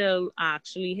bank's still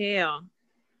actually here.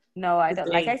 No, I don't.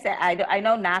 Like I said, I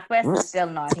know NatWest is still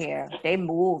not here. They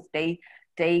moved. They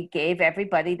gave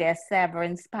everybody their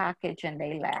severance package and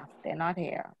they left. They're not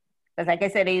here. Because like I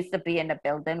said, they used to be in the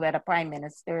building where the Prime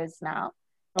Minister is now.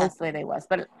 That's where they was.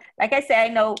 But like I said, I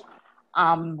know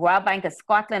Royal Bank of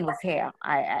Scotland was here.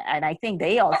 And I think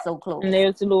they also closed. And they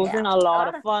was losing a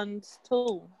lot of funds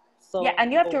too. So, yeah,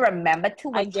 and you have to remember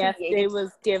too. I guess they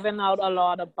was giving out a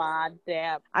lot of bad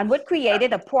debt. And what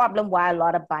created a problem why a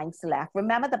lot of banks left.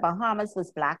 Remember, the Bahamas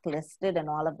was blacklisted and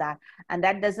all of that, and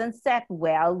that doesn't set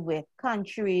well with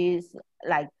countries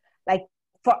like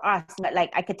for us.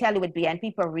 Like I could tell you with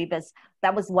BNP Paribas,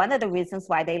 that was one of the reasons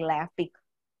why they left, because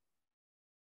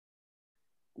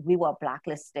we were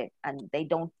blacklisted, and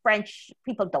French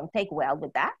people don't take well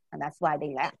with that, and that's why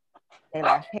they left. They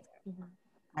left here.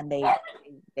 And they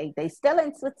still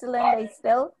in Switzerland, they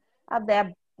still have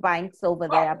their banks over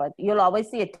there, but you'll always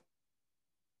see it.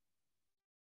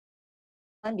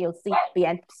 And you'll see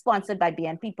sponsored by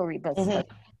BNP Paribas, but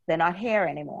they're not here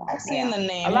anymore. I've seen the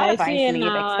name. A lot I of banks see it leave,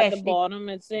 now especially at the bottom.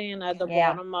 It's saying at the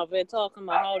bottom of it, talking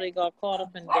about how they got caught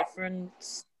up in different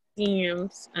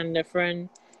schemes and different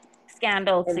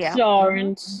scandals,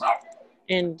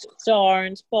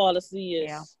 insurance policies.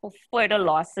 Yeah, for further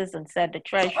losses, and said the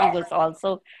Treasury was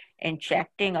also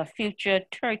injecting a future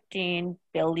 13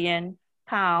 billion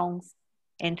pounds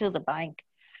into the bank.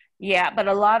 Yeah, but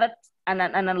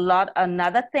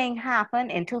another thing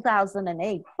happened in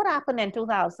 2008. What happened in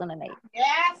 2008?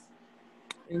 Yes.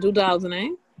 In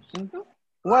 2008? Mm-hmm.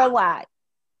 Worldwide.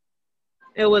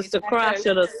 It was the crash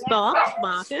of the stock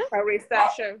market. A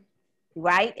recession.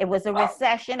 Right? It was a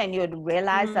recession, and you'd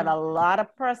realize that a lot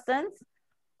of persons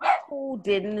who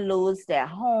didn't lose their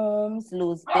homes,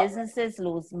 lose businesses,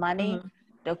 lose money,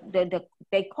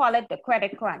 they call it the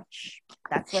credit crunch.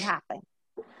 That's what happened.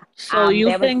 So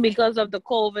you think because of the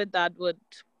COVID that would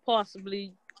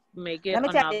possibly make it? Let me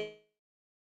tell you.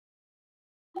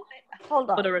 Hold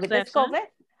on. With this COVID,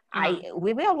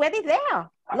 we're already there.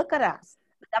 Look at us.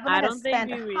 The government I don't think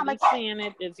we're really seeing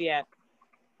it as yet.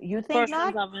 You think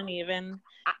not? Haven't even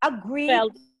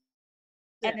agreed.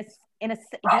 In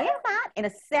a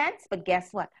sense, but guess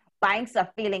what? Banks are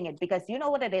feeling it, because you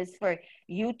know what it is for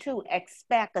you to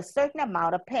expect a certain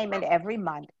amount of payment every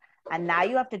month, and now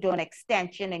you have to do an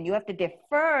extension and you have to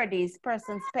defer these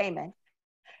persons' payment.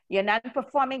 Your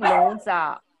non-performing loans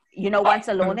are, once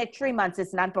a loan hit 3 months,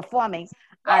 it's non-performing,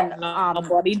 and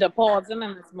nobody depositing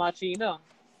as much either.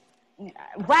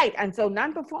 Right, and so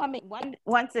non-performing,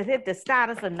 once it hit the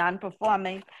status of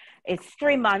non-performing, it's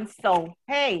 3 months. So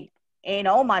hey, ain't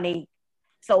no money.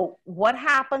 So what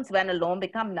happens when a loan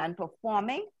becomes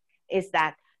non-performing is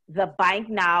that the bank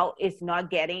now is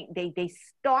not getting. They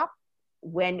stop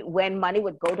when money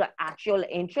would go to actual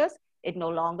interest. It no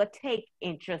longer take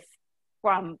interest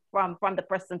from the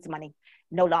person's money.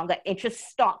 No longer interest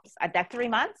stops at that 3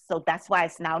 months. So that's why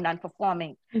it's now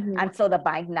non-performing. And so the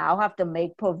bank now have to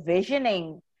make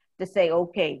provisioning to say,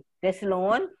 okay, this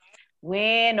loan,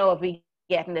 we know if we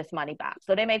getting this money back.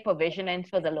 So they make provisioning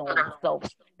for the loan. So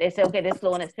they say, okay, this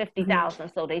loan is 50,000.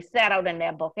 So they set out in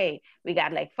their book, hey, we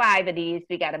got like 5 of these,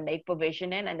 we got to make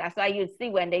provisioning. And that's why you see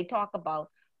when they talk about,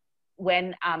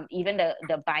 when even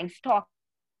the banks talk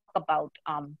about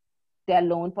their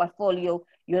loan portfolio,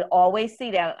 you'll always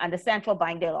see that, and the central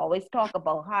bank, they'll always talk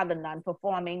about how the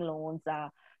non-performing loans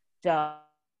are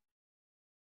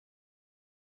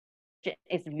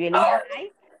it's really high.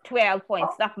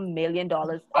 $12.7 million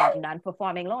in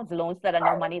non-performing loans that are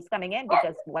no money is coming in,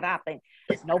 because what happened?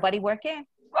 Nobody working.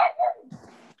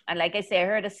 And like I said, I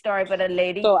heard a story about a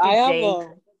lady. So I have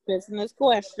a business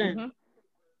question.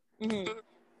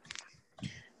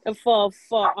 For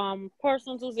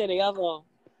persons who say they have a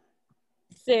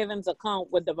savings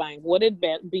account with the bank, would it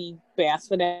be best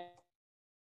for them?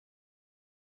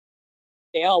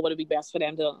 Or would it be best for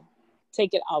them to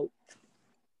take it out?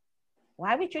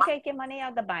 Why would you take your money out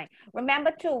of the bank?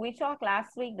 Remember too, we talked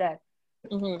last week that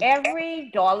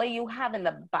every dollar you have in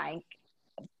the bank,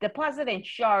 deposit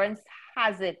insurance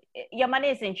has it. Your money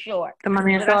is insured. The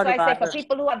money is insured. That's why I say for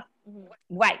people who have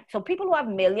so people who have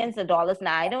millions of dollars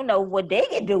now, I don't know what they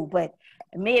can do, but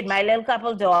me and my little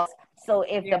couple dollars. So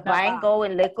if the bank go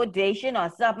in liquidation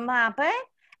or something happen,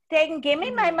 they can give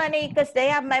me my money because they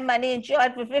have my money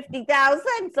insured for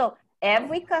 $50,000. So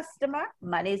every customer,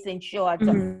 money is insured.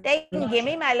 So they can give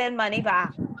me my little money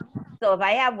back. So if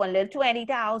I have one little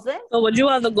 20,000. So would you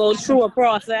have to go through a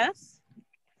process?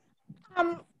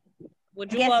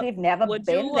 We've never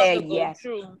been there yet.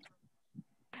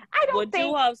 I don't think. Would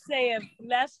you have say if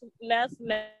let's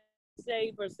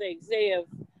say per se, say if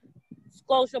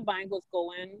Scotiabank was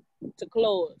going to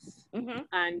close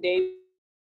and they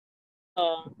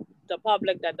the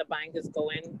public that the bank is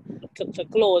going to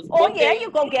close. You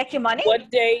go get your money.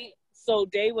 So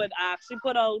they would actually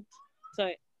put out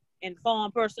to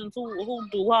inform persons who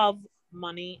do have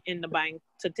money in the bank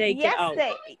to take it out.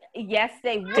 Yes,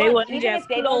 they would. They wouldn't even just if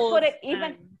they don't put it,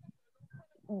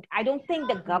 I don't think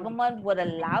the government would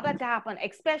allow that to happen,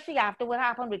 especially after what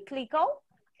happened with Cleco.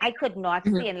 I could not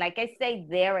see. And like I say,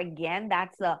 there again,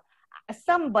 that's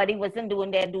somebody wasn't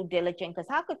doing their due diligence, because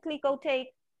how could Cleco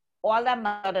take all that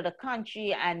money out of the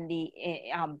country and the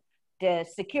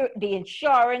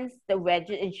insurance,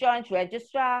 insurance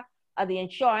registrar of the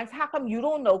insurance? How come you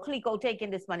don't know Cleco taking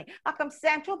this money? How come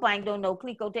Central Bank don't know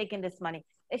Cleco taking this money?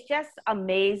 It's just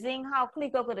amazing how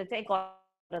Cleco could have taken all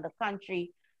of the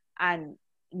country and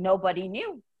nobody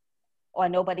knew or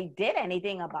nobody did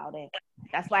anything about it.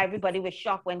 That's why everybody was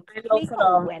shocked when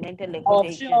Cleco went into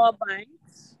liquidation. Offshore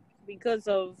banks, because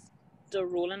of the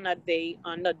ruling that they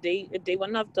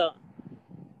wouldn't have to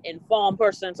inform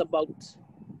persons about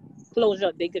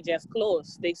closure. They could just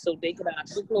close. They could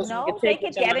actually close. No, they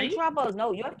could get in trouble.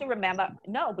 No, you have to remember.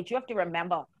 No, but you have to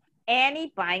remember,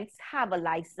 any banks have a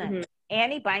license.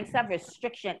 any banks have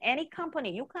restriction. Any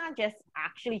company, you can't just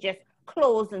actually just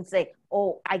close and say,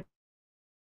 oh, I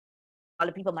all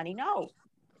the people money. No.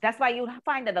 That's why you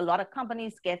find that a lot of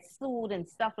companies get sued and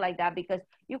stuff like that, because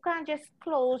you can't just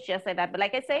close just like that. But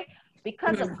like I say,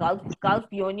 because of Gulf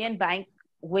Union Bank,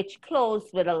 which closed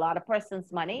with a lot of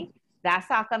persons' money, that's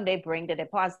how come they bring the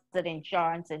deposit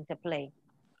insurance into play.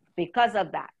 Because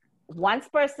of that. Once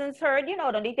persons heard, it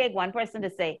only take one person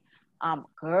to say,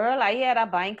 girl, I hear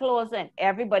that bank closing.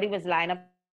 Everybody was lined up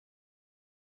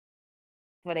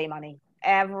for their money.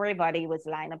 Everybody was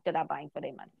lined up to that bank for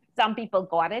their money. Some people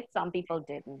got it, some people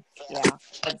didn't. Yeah.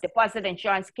 But deposit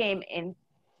insurance came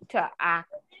into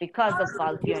act because of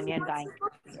Gulf Union Bank.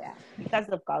 Yeah, because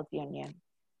of Gulf Union.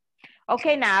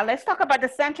 Okay, now let's talk about the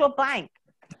central bank.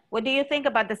 What do you think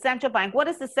about the central bank? What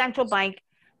is the central bank?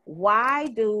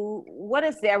 What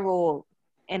is their role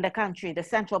in the country, the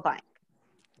central bank?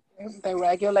 They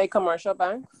regulate commercial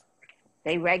banks.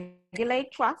 They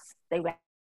regulate trusts. They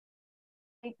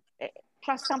regulate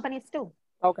trust companies too.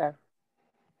 Okay.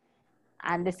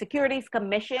 And the Securities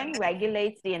Commission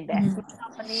regulates the investment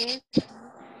companies.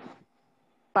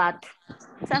 But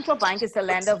central bank is the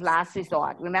lender of last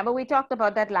resort. Remember we talked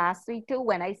about that last week too,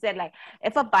 when I said, like,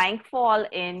 if a bank fall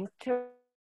into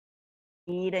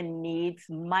need and needs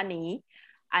money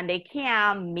and they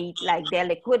can't meet like their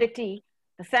liquidity,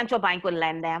 the central bank will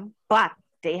lend them, but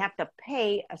they have to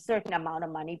pay a certain amount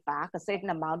of money back, a certain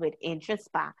amount with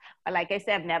interest back. But like I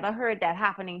said, I've never heard that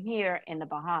happening here in the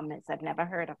Bahamas. I've never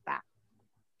heard of that.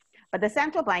 But the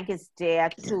central bank is there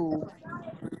to,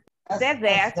 they're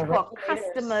there for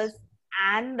customers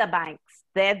and the banks.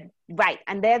 They're right.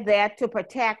 And they're there to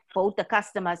protect both the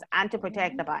customers and to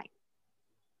protect the bank.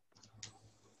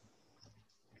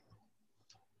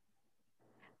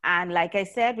 And like I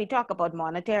said, we talk about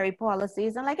monetary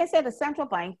policies. And like I said, the central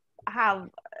bank have,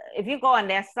 if you go on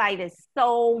their site, there's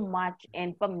so much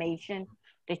information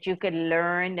that you could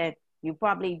learn that you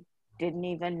probably didn't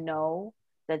even know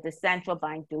that the central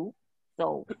bank do.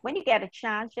 So when you get a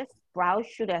chance, just browse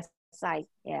through their site.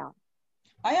 Yeah.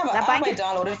 I have an app I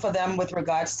downloaded for them with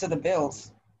regards to the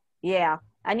bills. Yeah.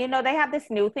 And they have this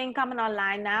new thing coming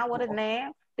online now. What is the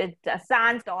name? The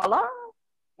Sand Dollar?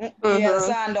 Yeah, the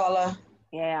Sand Dollar.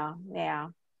 Yeah, yeah.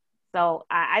 So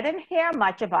I didn't hear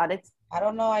much about it. I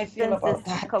don't know how I feel about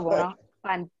that. Corona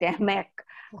pandemic.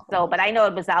 So, but I know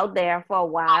it was out there for a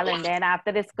while. And then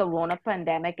after this Corona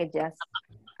pandemic,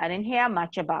 I didn't hear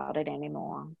much about it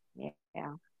anymore.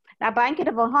 Yeah. Now, Bank of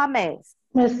the Bahamas.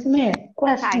 Ms. Smith,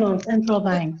 question on central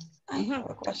banks. I have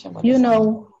a question.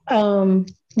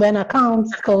 When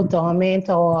accounts go dormant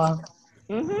or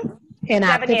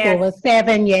inactive over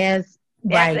 7 years,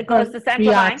 yes, it goes to central bank.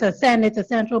 We have to send it to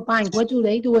central bank. What do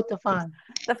they do with the funds?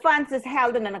 The funds is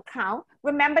held in an account.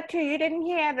 Remember, too, you didn't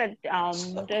hear that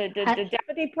the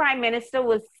Deputy Prime Minister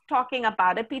was talking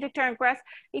about it, Peter Turnquest.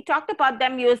 He talked about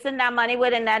them using that money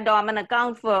within that dormant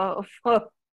account to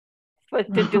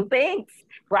do things,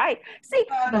 right? See,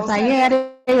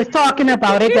 they was talking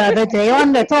about it the other day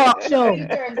on the talk show.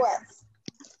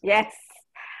 Yes.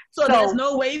 So there's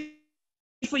no way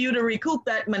for you to recoup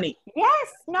that money?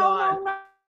 Yes. No.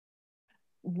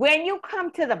 When you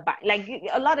come to the bank, like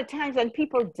a lot of times when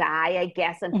people die, I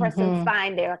guess, and persons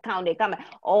find their account, they come,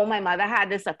 oh, my mother had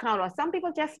this account. Or some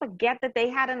people just forget that they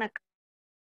had an account.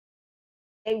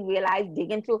 They realize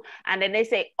digging through, and then they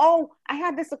say, oh, I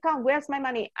had this account, where's my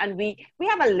money? And we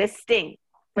have a listing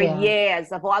for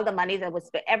years of all the money that was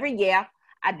spent. Every year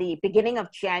at the beginning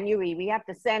of January, we have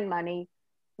to send money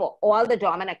for all the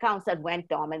dormant accounts that went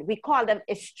dormant. We call them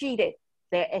escheated.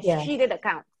 They're escheated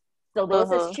accounts. So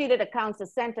those escheated accounts are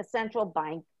sent to central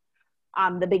bank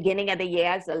the beginning of the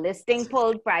year. It's a listing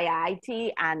pulled by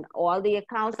IT and all the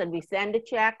accounts, and we send a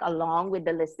check along with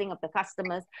the listing of the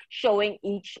customers showing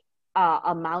each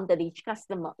amount that each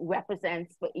customer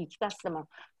represents for each customer.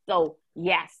 So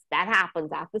yes, that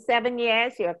happens. After 7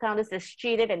 years, your account is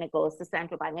escheated and it goes to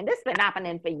central bank. And this has been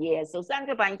happening for years. So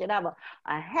central bank should have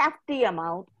a hefty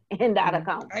amount in that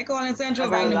account. I call in central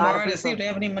bank tomorrow to see if they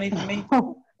have any money for me.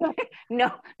 No,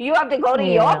 you have to go to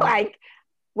your bank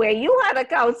where you have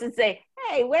accounts and say,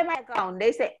 hey, where's my account?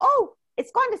 They say, oh,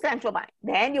 it's going to central bank.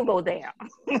 Then you go there.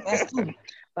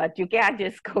 But you can't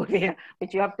just go there.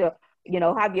 But you have to,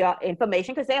 have your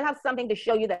information, because they'll have something to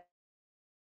show you that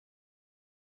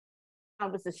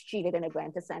was escheated and it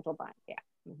went to central bank. Yeah.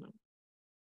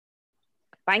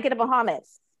 Bank of the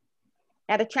Bahamas.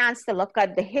 Had a chance to look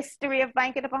at the history of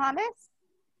Bank of the Bahamas?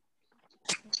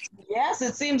 Yes,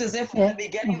 it seems as if in the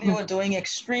beginning they were doing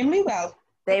extremely well.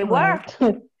 They were.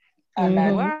 They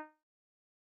were.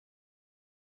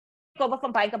 Over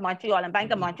from Bank of Montreal, and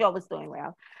Bank of Montreal was doing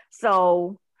well.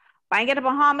 So Bank of the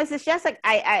Bahamas is just like,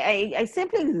 I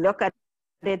simply look at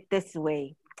it this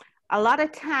way. A lot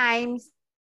of times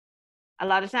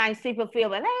people feel,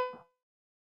 well, hey,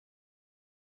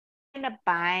 in a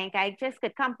bank, I just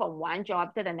could come from one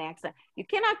job to the next. You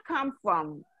cannot come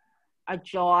from a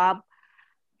job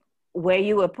where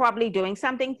you were probably doing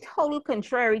something totally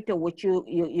contrary to what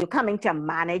you're coming to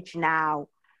manage now.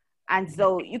 And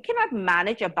so you cannot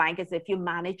manage a bank as if you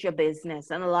manage your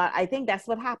business. And I think that's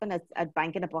what happened at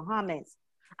Bank in the Bahamas.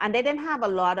 And they didn't have a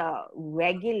lot of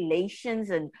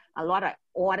regulations and a lot of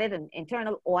audit and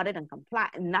internal audit and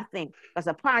compliance, nothing. Because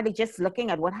apparently just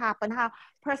looking at what happened, how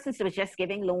persons were just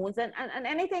giving loans and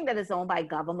anything that is owned by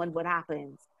government, what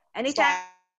happens? Anytime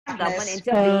government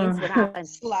intervenes, what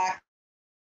happens?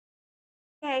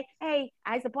 Hey,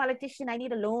 as a politician, I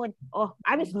need a loan. Oh,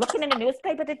 I was looking in the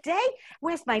newspaper today.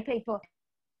 Where's my paper?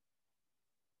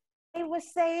 They were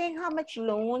saying how much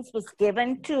loans was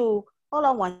given to, hold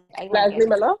on one. Leslie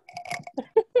Miller?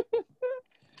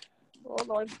 Hold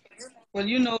on. Well,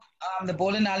 you know, the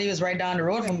bowling alley was right down the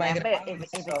road from Bank of the Bahamas.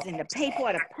 It was in the paper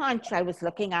or the Punch I was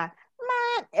looking at.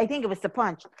 Man, I think it was the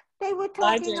Punch. They were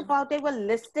talking about, they were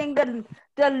listing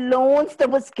the loans that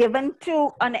was given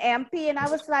to an MP, and I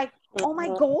was like, oh my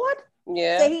God.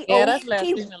 Yeah. So he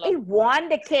won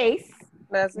the case.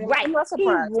 Leslie, right. He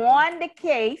won the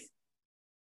case.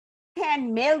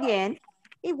 10 million.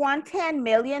 He won $10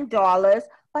 million,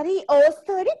 but he owes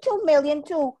 $32 million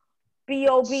to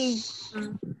BOB.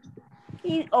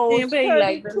 He owes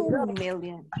 $32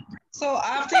 million. So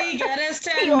after he gets his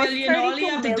 10 million, all he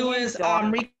have to do is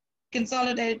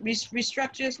consolidate,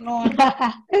 restructure his loan,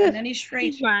 and then he's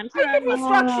straight. He can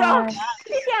restructure.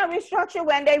 He can restructure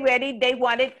when they ready. They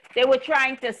were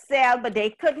trying to sell, but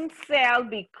they couldn't sell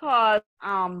because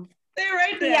they're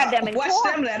right there. Had them in Watch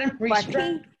court, them, let him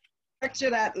restructure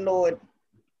that loan.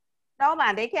 No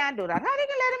man, they can't do that. How they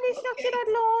can let him restructure that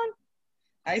loan?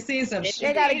 I seen some shit.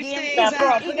 They gotta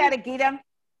give him.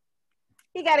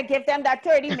 He gotta give them that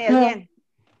 30 million.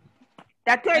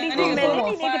 That 32 million,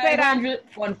 he need to pay that.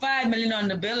 $5 million on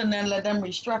the bill and then let them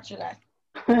restructure that.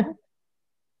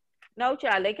 No,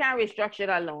 child, they can't restructure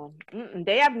that loan.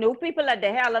 They have new people at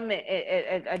the helm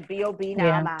at BOB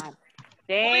now, man.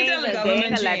 They ain't gonna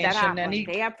let that happen.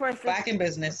 They have persons back in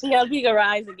business. He'll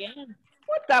rise again.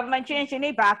 What government changing?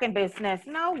 They back in business?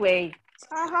 No way.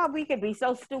 How we could be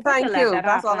so stupid Thank to you. let that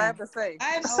That's happen. all I have to say.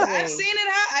 I've seen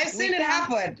it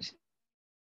happen.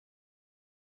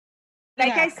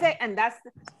 Like I said, and that's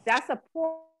a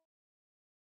point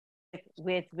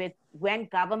with when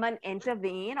government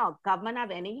intervene or government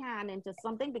have any hand into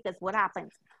something, because what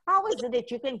happens? How is it that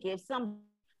you can give some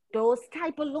those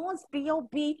type of loans,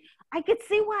 BOB? I could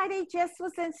see why they just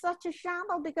was in such a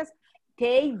shamble, because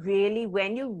they really,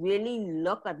 when you really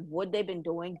look at what they've been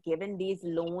doing, giving these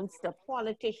loans to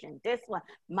politicians, this one,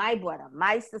 my brother,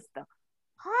 my sister,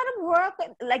 hard work,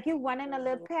 like you running a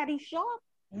little petty shop.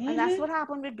 And that's what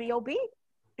happened with BOB.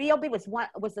 BOB was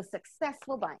a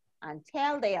successful bank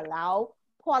until they allow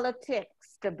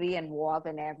politics to be involved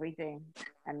in everything.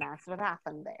 And that's what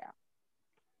happened there.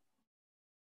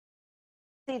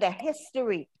 See the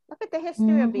history. Look at the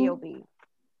history of BOB.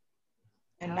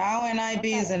 And now NIB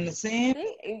is in the same.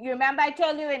 See, you remember I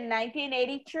told you in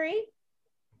 1983?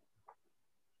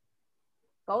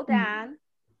 Go down.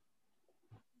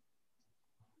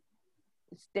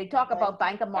 They talk about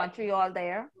Bank of Montreal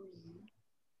there.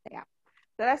 Yeah.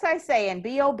 So that's what I say. And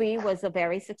BOB was a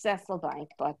very successful bank.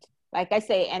 But like I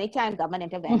say, anytime government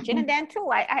intervention. And then too,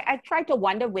 I try to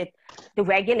wonder with the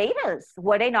regulators,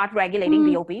 were they not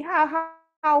regulating BOB?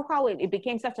 How it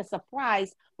became such a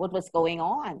surprise what was going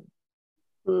on?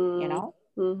 You know?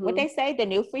 What they say, the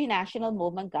new Free National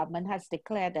Movement government has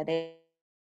declared that it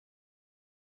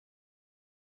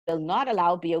will not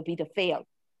allow BOB to fail.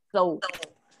 So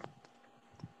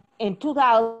in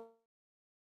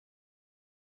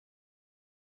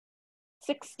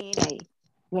 2016,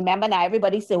 remember now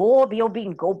everybody said, oh, BOB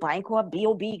can go bankrupt,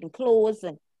 BOB can close.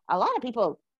 And a lot of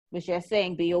people was just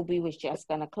saying BOB was just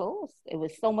going to close. It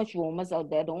was so much rumors out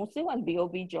there. Don't see one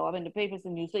BOB job in the papers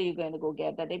and you say you're going to go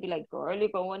get that. They'd be like, girl, you're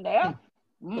going there.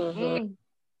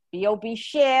 BOB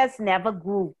shares never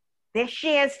grew. Their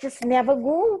shares just never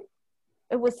grew.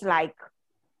 It was like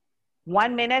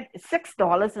 1 minute,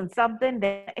 $6 and something.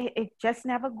 Then it just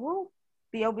never grew.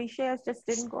 BOB shares just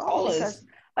didn't grow.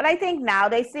 But I think now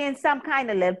they're seeing some kind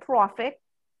of little profit.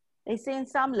 They're seeing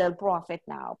some little profit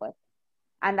now.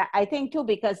 And I think too,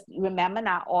 because remember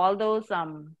now, all those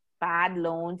bad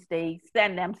loans, they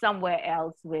send them somewhere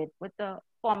else with the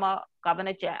former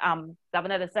governor of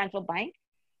the central bank,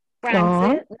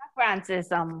 John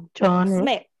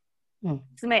Smith.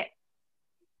 Smith.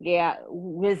 Yeah,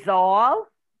 Resolve.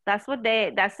 That's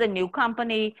the new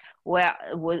company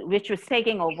which was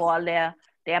taking over all their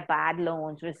bad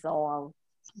loans, Resolve.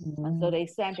 And so they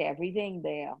sent everything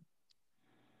there.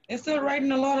 They're still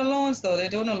writing a lot of loans though. They're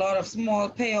doing a lot of small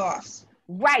payoffs.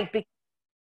 Right.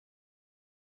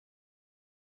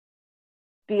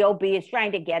 BOB is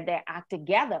trying to get their act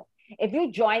together. If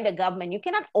you join the government, you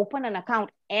cannot open an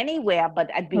account anywhere but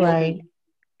at BOB. Right.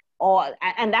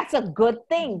 And that's a good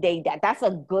thing. That's a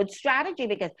good strategy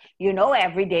because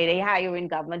every day they hire in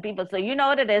government people. So you know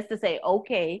what it is to say,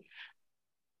 okay,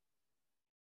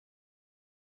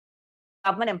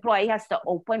 government employee has to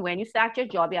open when you start your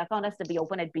job, your account has to be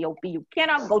open at BOB. You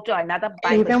cannot go to another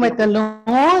bank. Even with the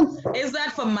loans. Is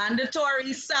that for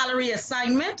mandatory salary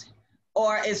assignment?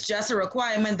 Or it's just a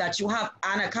requirement that you have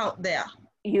an account there?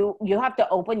 You have to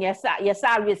open your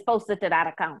salary is posted to that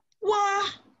account.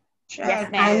 What?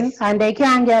 Yes, ma'am. And they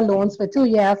can get loans for 2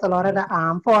 years. A lot of the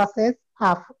armed forces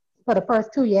have for the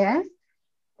first 2 years.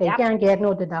 They can't get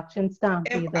no deductions done.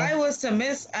 If either. I was to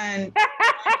miss and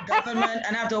government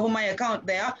and have to open my account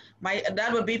there,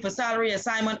 that would be for salary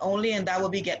assignment only, and that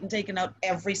would be getting taken out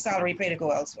every salary pay to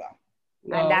go elsewhere.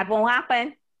 And that won't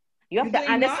happen. You have to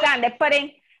understand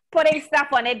they're putting stuff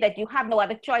on it that you have no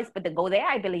other choice but to go there,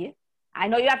 I believe. I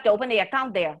know you have to open the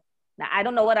account there. Now, I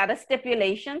don't know what other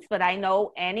stipulations, but I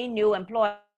know any new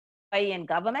employee in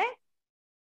government,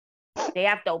 they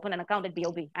have to open an account at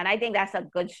BOB. And I think that's a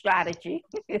good strategy.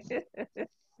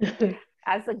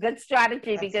 That's a good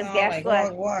strategy because guess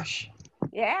what? Wash.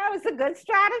 Yeah, it's a good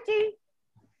strategy.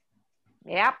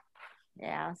 Yep.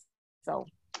 Yeah. So,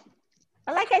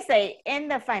 like I say, in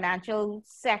the financial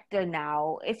sector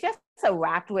now, it's just a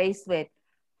rat race with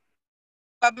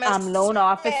loan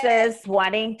officers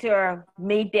wanting to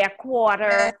meet their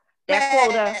quota,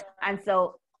 and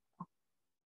so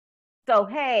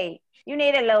hey, you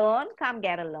need a loan? Come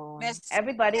get a loan.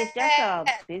 Everybody is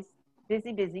just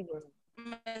a busy world.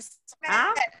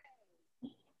 Huh?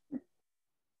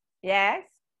 Yes.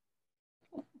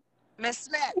 Miss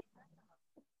Smith.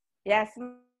 Yes.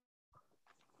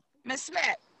 Miss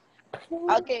Smith.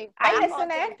 Okay, I listen.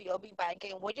 BOB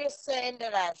banking. What you're saying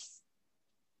to us?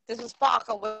 This is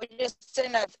Parker. What you're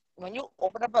saying that when you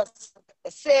open up a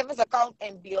savings account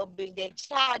in BOB, they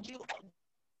charge you.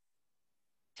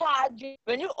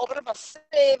 When you open up a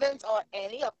savings or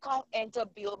any account into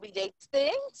BOB, they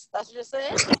things. That's what you're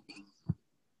saying.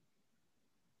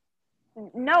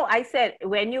 No, I said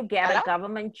when you get a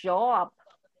government job,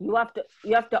 you have to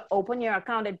open your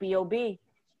account at BOB.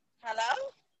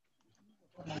 Hello?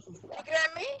 You can hear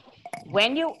me?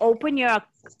 When you open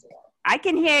I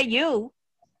can hear you.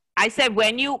 I said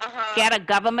when you get a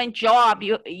government job,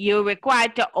 you're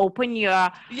required to open your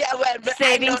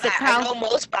savings account. I know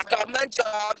most government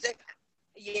jobs, they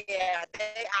have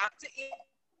to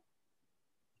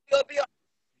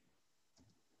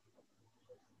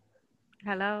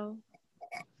Hello?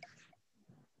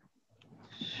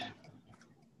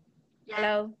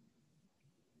 Hello?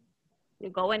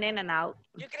 You're going in and out.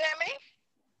 You can hear me?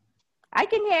 I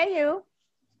can hear you.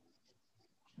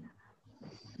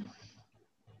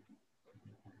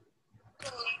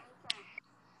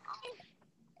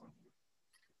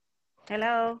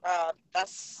 Hello? I'm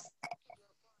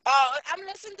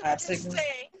listening to what you're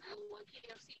saying.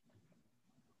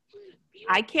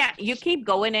 I can't, you keep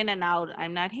going in and out.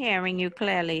 I'm not hearing you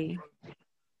clearly.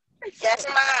 Yes,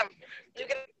 ma'am. You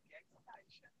can.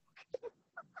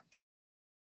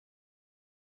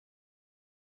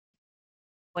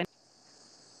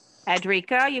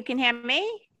 Adrika, you can hear me?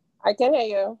 I can hear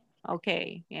you.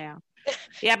 Okay, yeah.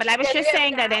 Yeah, but I was just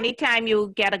saying that anytime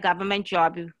you get a government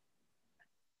job,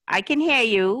 I can hear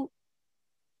you.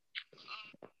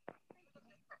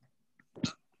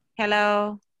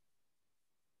 Hello?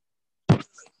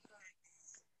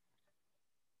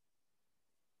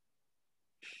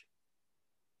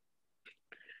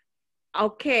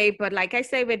 Okay, but like I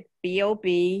say with BOB,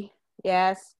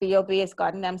 yes, BOB has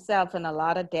gotten themselves in a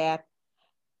lot of debt.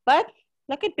 But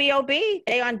look at BOB,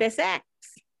 they're on this X.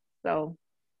 So,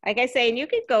 like I say, and you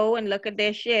can go and look at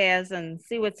their shares and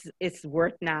see what it's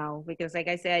worth now. Because like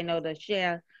I say, I know the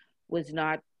share was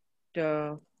not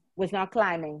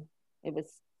climbing. It was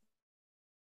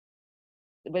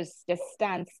just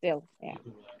standstill. Yeah.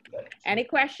 Any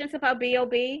questions about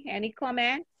BOB? Any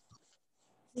comments?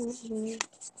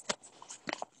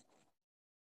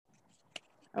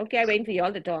 Okay, I'm waiting for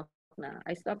y'all to talk now.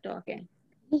 I stopped talking.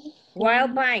 Royal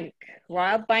Bank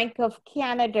of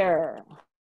Canada.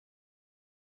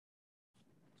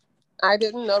 I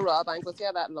didn't know Royal Bank was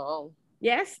here that long.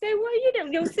 Yes, they were.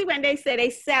 You'll see when they say they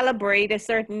celebrate a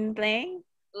certain thing.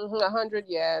 100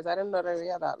 years. I didn't know they were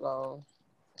here that long.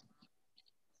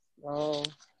 Oh.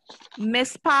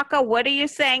 Miss Parker, what are you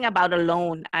saying about a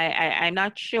loan? I'm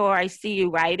not sure. I see you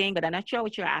writing, but I'm not sure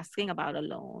what you're asking about a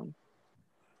loan.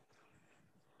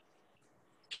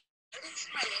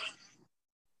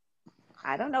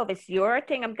 I don't know if it's your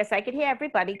thing because I could hear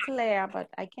everybody clear, but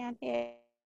I can't hear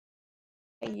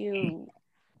you.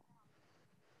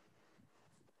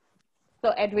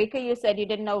 So, Edrica, you said you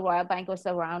didn't know Royal Bank was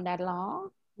around that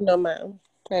long? No, ma'am.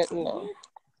 No.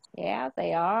 Yeah,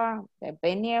 they are. They've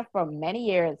been here for many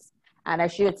years. And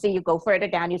as you would see, you go further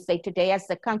down, you say today as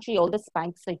the country oldest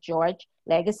bank, St. George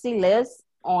legacy lives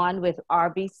on with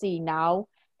RBC now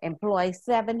employs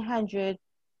 700.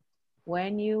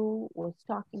 When you was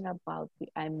talking about,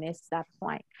 I missed that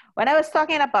point. When I was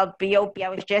talking about BOP, I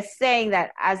was just saying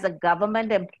that as a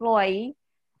government employee,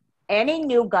 any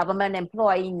new government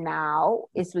employee now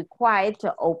is required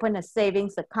to open a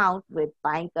savings account with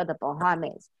Bank of the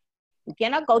Bahamas. You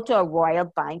cannot go to a Royal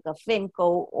Bank, a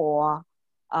Finco, or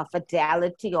a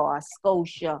Fidelity, or a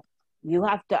Scotia. You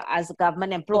have to, as a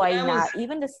government employee now,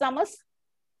 even the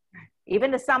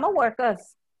summer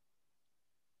workers.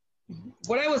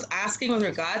 What I was asking with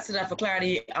regards to that, for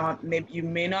clarity, maybe you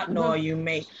may not know, or you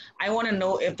may. I want to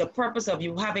know if the purpose of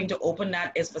you having to open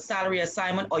that is for salary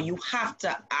assignment, or you have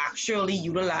to actually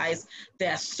utilize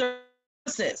their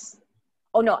services.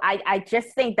 Oh no, I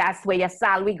just think that's where your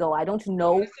salary go. I don't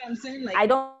know. That's what I'm saying, like, I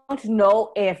don't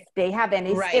know if they have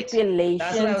any stipulations.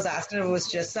 That's what I was asking. It was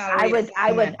just salary.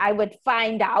 I would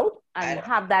find out and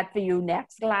have that for you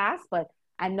next class, but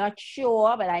I'm not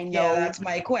sure. But I know. Yeah, that's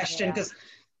my question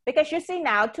because you see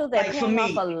now too, they're paying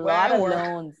off a lot of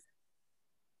loans.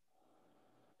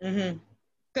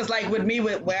 Because like with me,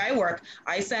 where I work,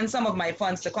 I send some of my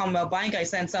funds to Commonwealth Bank. I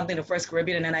send something to First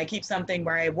Caribbean, and then I keep something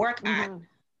where I work at.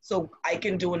 So I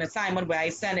can do an assignment where I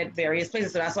send it various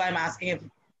places. So that's why I'm asking if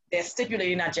they're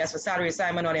stipulating not just for salary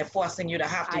assignment, or they're forcing you to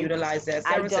have to utilize their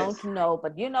services. I don't know,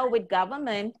 but you know, with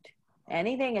government,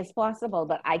 anything is possible,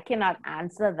 but I cannot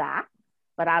answer that.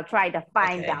 But I'll try to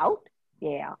find out.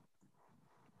 Yeah.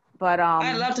 But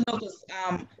I'd love to know because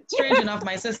strange enough,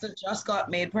 my sister just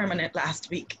got made permanent last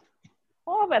week.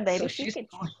 Oh, but baby, so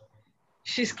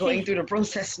she's going through the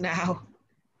process now.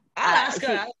 I'll ask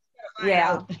her.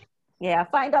 Yeah,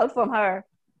 find out from her.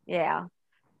 Yeah.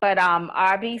 But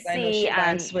RBC I know she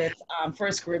banks with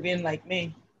First Caribbean like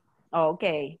me.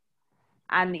 Okay.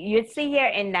 And you'd see here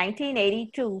in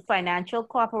 1982, Financial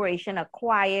Corporation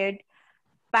acquired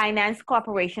Finance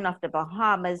Corporation of the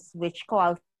Bahamas, which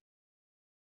called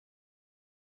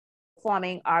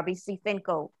forming RBC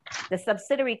Finco. The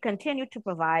subsidiary continued to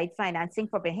provide financing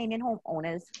for Bahamian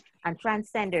homeowners and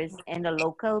transcenders in the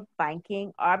local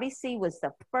banking. RBC was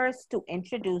the first to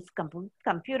introduce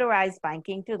computerized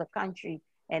banking to the country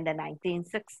in the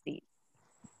 1960s.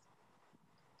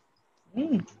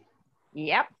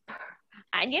 Yep.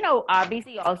 And you know,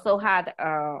 RBC also had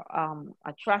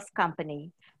a trust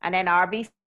company, and then RBC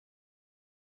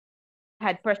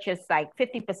had purchased like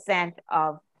 50%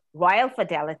 of Royal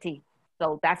Fidelity.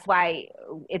 So that's why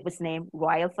it was named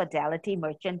Royal Fidelity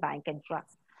Merchant Bank and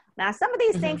Trust. Now, some of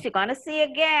these things you're going to see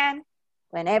again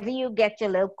whenever you get your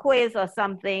little quiz or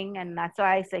something. And that's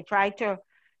why I say try to,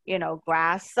 you know,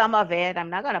 grasp some of it.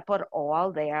 I'm not going to put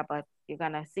all there, but you're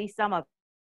going to see some of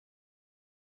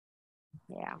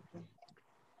it. Yeah.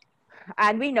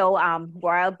 And we know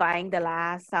Royal Bank, the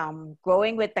last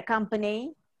growing with the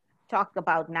company, talked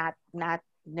about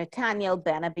Nathaniel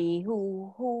Benaby,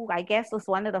 who I guess was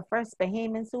one of the first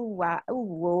Bahamians who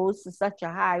rose to such a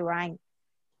high rank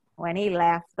when he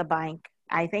left the bank.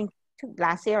 I think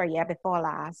last year or year before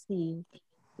last, he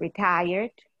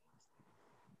retired.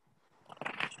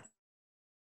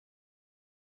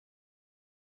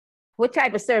 What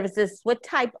type of services, what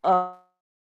type of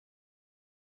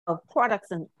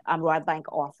products and Royal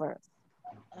Bank offers?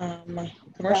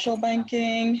 Commercial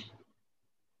banking.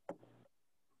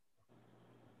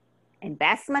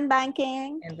 Investment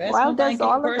banking. Personal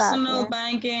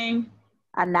banking.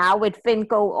 And now with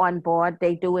Finco on board,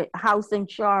 they do it house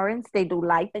insurance, they do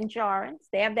life insurance.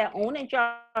 They have their own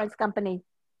insurance company.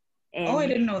 And, I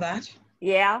didn't know that.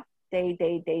 Yeah, they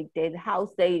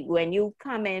house, when you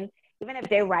come in, even if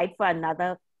they write for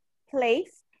another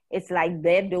place, it's like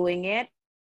they're doing it.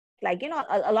 Like, you know,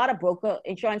 a lot of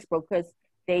insurance brokers,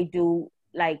 they do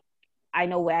like, I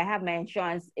know where I have my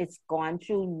insurance, it's gone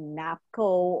through NAPCO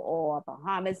or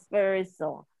Bahamas First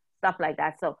or stuff like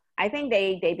that. So I think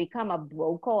they become a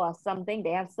broker or something.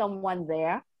 They have someone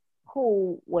there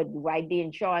who would write the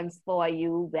insurance for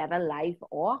you, whether life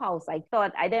or house. I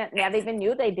never even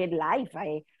knew they did life.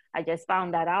 I just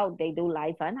found that out. They do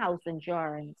life and house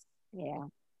insurance. Yeah.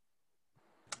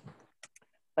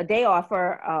 but they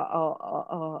offer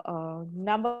a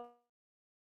number.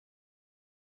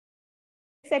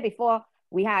 I said before,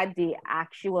 we had the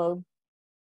actual,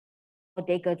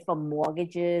 they good for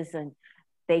mortgages and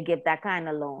they give that kind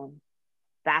of loan.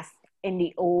 That's in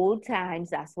the old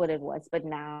times, that's what it was. But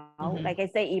now, like I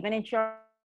say, even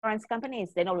insurance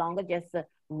companies, they no longer just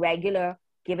regular,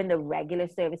 giving the regular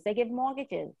service, they give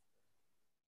mortgages.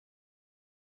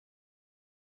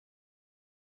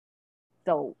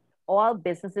 So all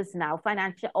businesses now,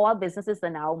 all businesses are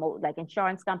now, like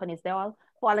insurance companies, they're all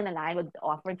falling in line with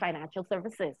offering financial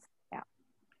services. Yeah.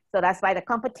 So that's why the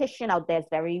competition out there is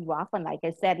very rough. And like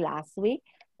I said last week,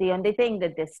 the only thing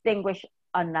that distinguishes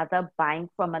another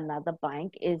bank from another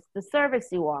bank is the service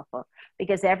you offer,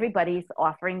 because everybody's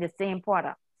offering the same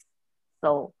product.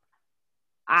 So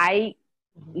I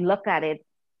look at it,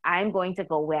 I'm going to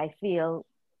go where I feel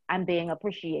I'm being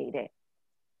appreciated.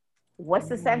 What's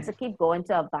the sense to keep going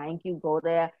to a bank? You go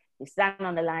there, you stand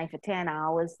on the line for 10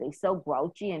 hours, they're so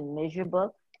grouchy and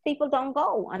miserable. People don't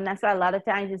go. And that's why a lot of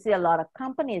times you see a lot of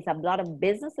companies, a lot of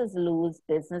businesses lose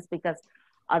business because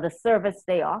of the service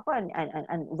they offer.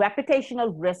 And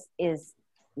reputational risk is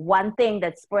one thing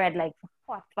that spread like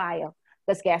hot fire.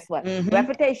 Because guess what?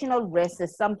 Reputational risk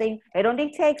is something, it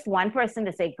only takes one person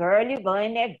to say, girl, you go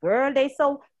in there, girl, they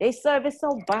service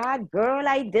so bad, girl,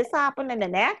 like this happened and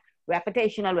then that.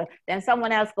 Reputational risk. Then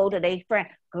someone else go to their friend,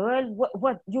 girl,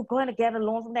 what you going to get a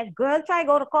loan from that? Girl, try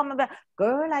go to Commonwealth.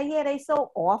 Girl, I hear they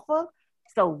so awful.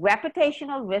 So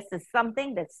reputational risk is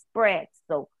something that spreads.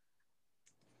 So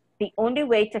the only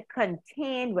way to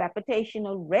contain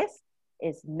reputational risk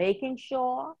is making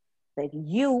sure that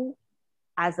you,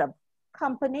 as a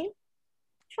company,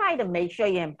 try to make sure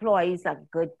your employees are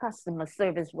good customer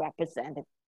service representatives.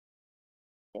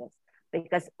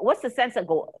 Because what's the sense of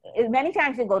go? Many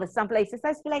times you go to some places,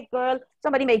 I feel like, girl,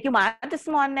 somebody make you mad this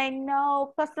morning.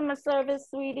 No, customer service,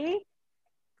 sweetie.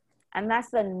 And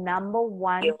that's the number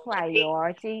one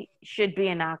priority should be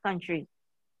in our country.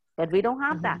 But we don't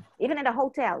have that. Even in the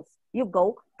hotels, you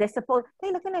go, they're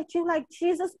looking at you like,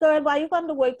 Jesus, girl, why you come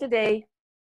to work today?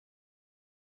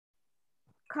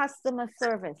 Customer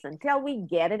service. Until we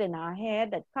get it in our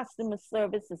head that customer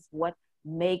service is what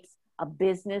makes a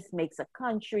business, makes a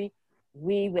country,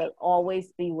 we will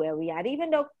always be where we are.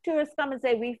 Even though tourists come and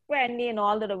say we friendly and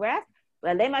all of the rest,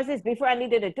 well, they must just be friendly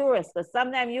to the tourists. Because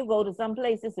sometimes you go to some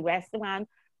places, restaurant,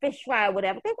 fish fry,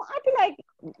 whatever, they want to be like,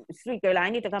 sweet girl, I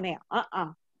need to come here.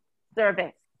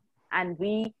 Service. And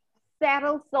we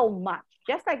settle so much.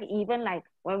 Just like even like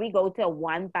when we go to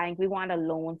one bank, we want a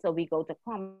loan, so we go to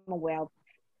Commonwealth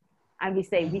and we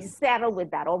say, we settle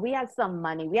with that. Or we have some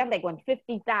money. We have like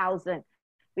 150,000.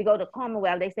 We go to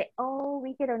Commonwealth, they say, oh,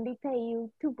 we could only pay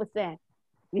you 2%.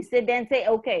 We sit there and say,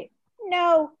 okay,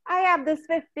 no, I have this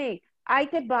 50. I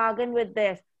could bargain with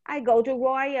this. I go to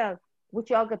Royal, which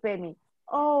y'all could pay me.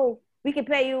 Oh, we could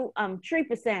pay you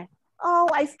 3%. Oh,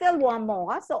 I still want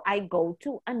more. So I go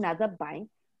to another bank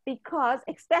because,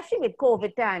 especially with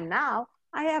COVID time now,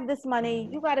 I have this money.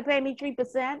 You got to pay me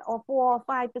 3% or 4 or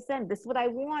 5%. This is what I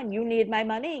want. You need my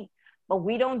money. But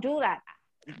we don't do that.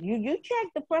 You check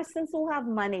the persons who have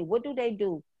money. What do?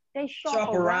 They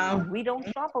shop around. We don't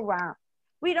shop around.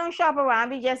 We don't shop around.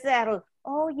 We just settle.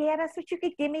 Oh, yeah, that's what you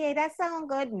could give me. That sounds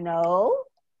good. No.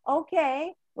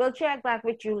 Okay. We'll check back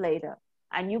with you later.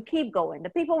 And you keep going. The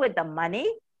people with the money,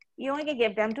 you only can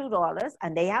give them $2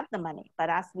 and they have the money. But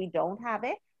us, we don't have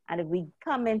it. And if we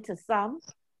come into some,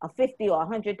 a 50 or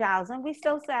 100,000, we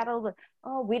still settle with,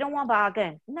 oh, we don't want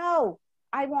bargain. No.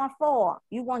 I want 4.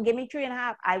 You want to give me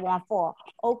 3.5? I want 4.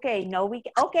 Okay, no,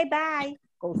 okay, bye.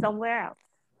 Go somewhere else.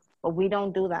 But we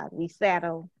don't do that. We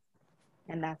settle.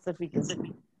 And that's what we do.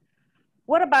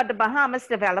 What about the Bahamas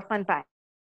Development Bank?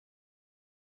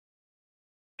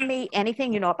 Tell me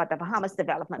anything you know about the Bahamas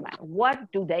Development Bank.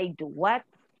 What do they do? What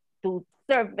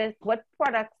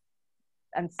products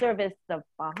and service the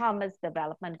Bahamas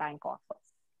Development Bank offers?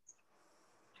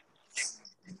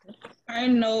 I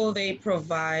know they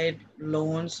provide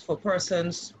loans for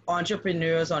persons,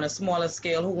 entrepreneurs on a smaller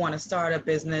scale who want to start a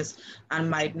business and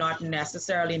might not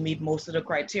necessarily meet most of the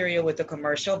criteria with the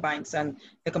commercial banks, and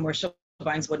the commercial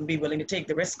banks wouldn't be willing to take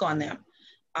the risk on them.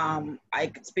 I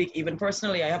could speak even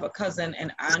personally. I have a cousin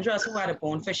in Andros who had a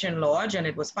bone fishing lodge, and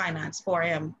it was financed for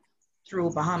him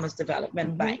through Bahamas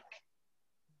Development Bank.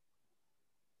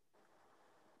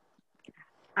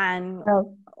 And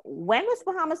when was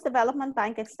Bahamas Development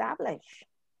Bank established?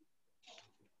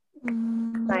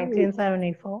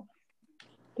 1974.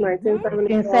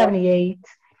 1978.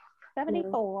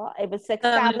 74. It was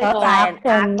established by an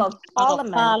act of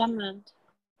Parliament.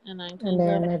 In And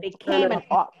then It it became an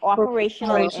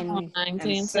operational operational in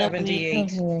 1978.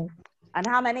 78. and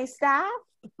how many staff?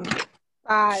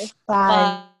 5.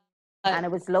 5. And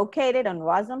it was located on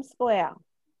Rosam Square.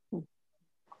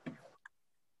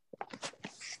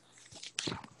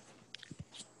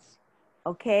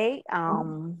 Okay.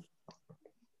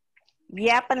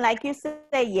 Yep, and like you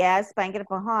say, yes, Bank of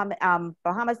Bahamas,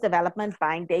 Bahamas Development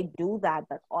Bank, they do that,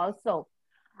 but also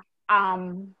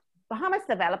Bahamas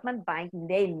Development Bank,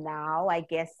 they now, I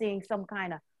guess, seeing some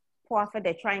kind of profit.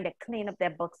 They're trying to clean up their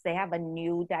books. They have a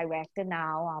new director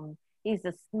now. He's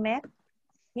a Smith.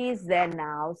 He's there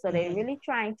now. So they're really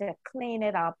trying to clean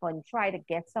it up and try to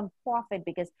get some profit,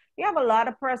 because you have a lot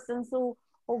of persons who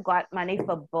got money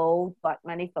for both, got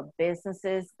money for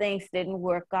businesses, things didn't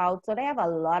work out. So they have a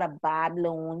lot of bad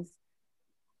loans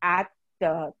at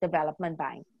the development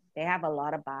bank. They have a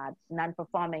lot of bad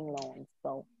non-performing loans.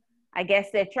 So I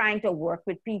guess they're trying to work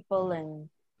with people, and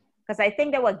because I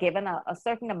think they were given a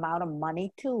certain amount of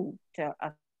money too to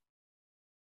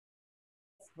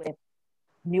with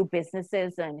new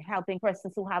businesses and helping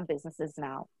persons who have businesses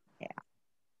now. Yeah.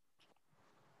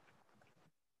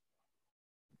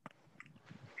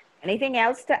 Anything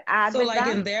else to add? So, with like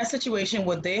that? in their situation,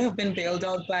 would they have been bailed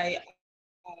out by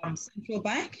Central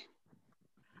Bank?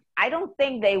 I don't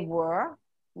think they were.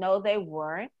 No, they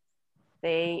weren't.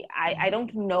 I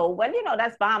don't know. Well, you know,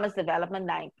 that's Bahamas Development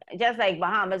Bank. Just like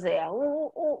Bahamas there.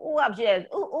 Who up there?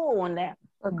 Who on there?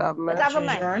 The government. The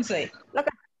government. Look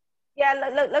at, yeah,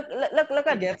 look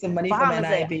at get some money Bahamas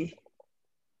from NIB.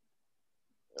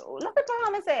 Look at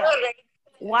Bahamas there.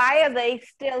 Why are they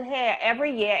still here?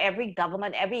 Every year, every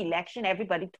government, every election,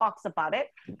 everybody talks about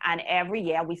it. And every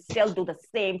year we still do the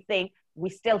same thing. We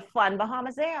still fund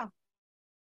Bahamas Air.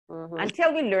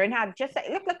 Until we learn how to just say,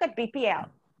 look at BPL.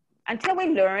 Until we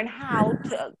learn how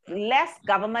to, less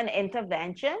government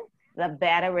intervention, the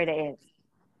better it is.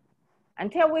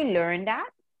 Until we learn that,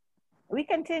 we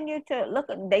continue to look.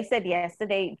 They said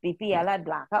yesterday, BPL had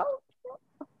blackout.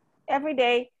 Every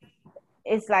day,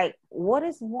 it's like, what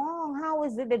is wrong? How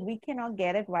is it that we cannot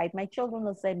get it right? My children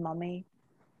will say, Mommy,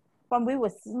 when we were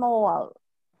small,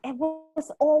 it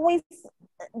was always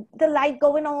the light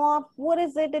going off. What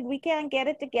is it that we can't get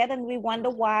it together? And we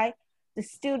wonder why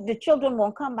the children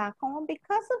won't come back home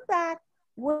because of that.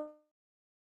 What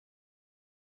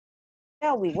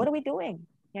are we doing?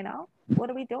 You know, what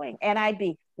are we doing?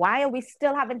 NIB, why are we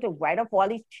still having to write off all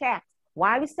these checks?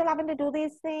 Why are we still having to do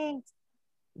these things?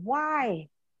 Why?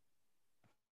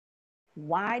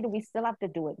 Why do we still have to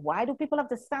do it? Why do people have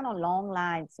to stand on long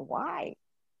lines? Why?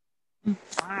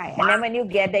 Why? And then when you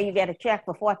get there, you get a check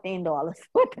for $14.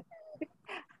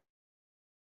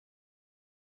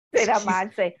 Say that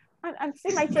man say, and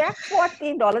see my check,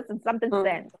 $14 and something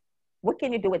cents. What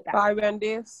can you do with that? Buy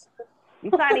Wendy's.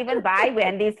 You can't even buy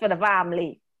Wendy's for the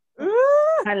family.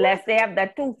 Unless they have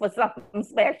that too for something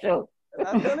special.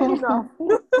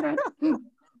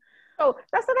 So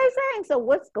that's what I'm saying. So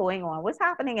what's going on? What's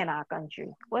happening in our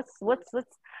country?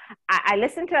 I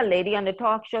listened to a lady on the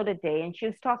talk show today, and she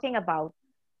was talking about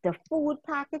the food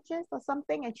packages or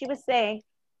something, and she was saying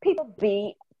People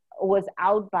B was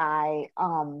out by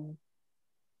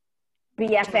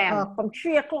BFM from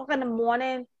 3 o'clock in the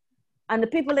morning, and the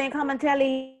people ain't come until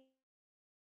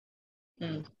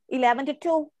 11 to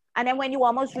 2. And then when you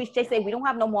almost reach, they say, we don't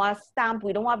have no more stamp,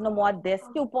 we don't have no more this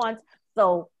coupons,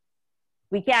 so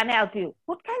we can't help you.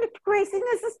 What kind of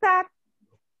craziness is that?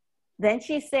 Then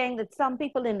she's saying that some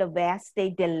people in the West, they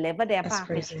deliver their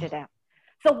package to them.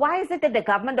 So why is it that the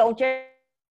government don't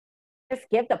just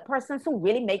give the persons who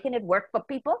really making it work for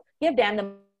people, give them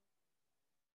the,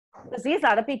 because these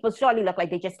other people surely look like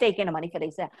they just taking the money for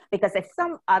themselves. Because if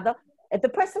the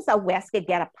persons out West could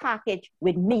get a package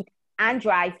with meat and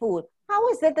dry food, how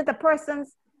is it that the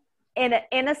persons in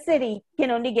a city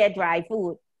can only get dry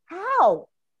food? How?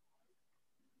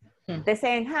 They're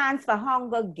saying Hands for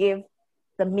Hunger give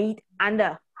the meat and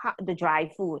the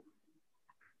dry food.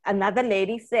 Another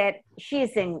lady said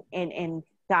she's in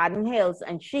Garden Hills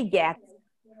and she gets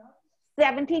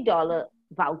 $70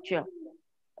 voucher.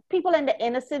 People in the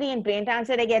inner city in Braintown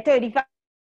say they get $35.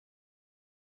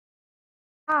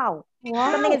 Wow.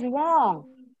 Something is wrong.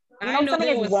 I know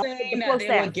they were saying that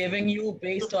they were giving you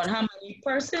based on how many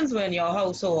persons were in your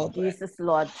household. Jesus,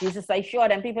 Lord. Jesus, I sure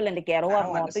them people in the ghetto have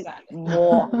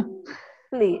more.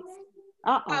 Please.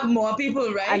 Have more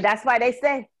people, right? And that's why they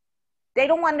say they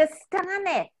don't understand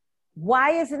it.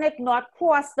 Why isn't it not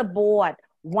across the board?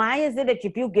 Why is it that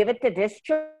if you give it to this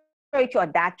church or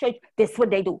that church, this is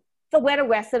what they do? So where the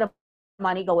rest of the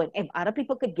money going? If other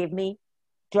people could give me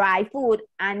dry food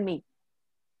and meat.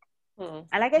 And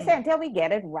like I said, until we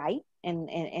get it right,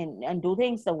 and do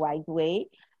things the right way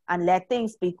and let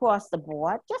things be across the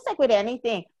board, just like with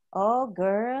anything. Oh,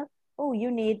 girl, oh,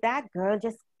 you need that, girl,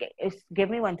 just give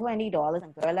me $120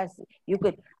 and girl,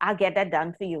 I'll get that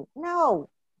done for you. No,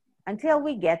 until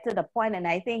we get to the point, and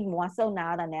I think more so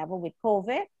now than ever with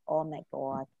COVID, oh my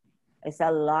God, it's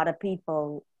a lot of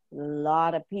people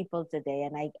today.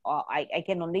 And I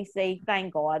can only say,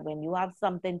 thank God, when you have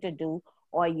something to do,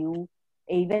 or you,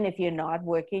 even if you're not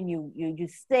working, you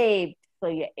saved so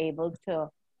you're able to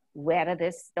weather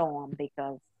this storm,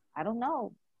 because I don't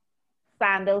know.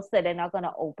 Sandals said they're not going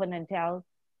to open until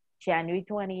January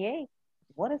 28th.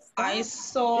 What is that? I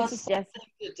saw this is just,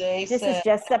 today. This is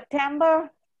just September.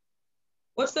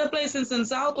 What's the place in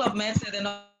South Club, man? Said they're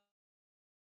not.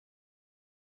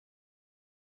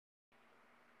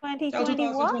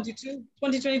 2022.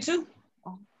 2022.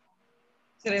 Oh.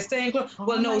 So they're staying closed. Oh,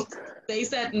 well, no, they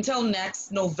said until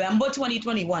next November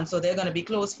 2021. So they're going to be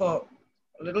closed for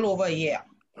a little over a year.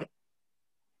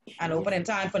 And open in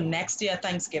time for next year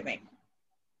Thanksgiving.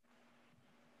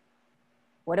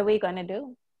 What are we going to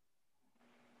do?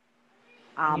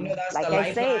 You know, that's like the I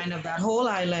lifeline say, of that whole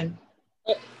island.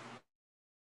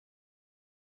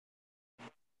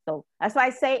 So that's why I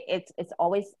say it's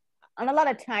always, and a lot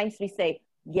of times we say,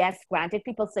 yes, granted,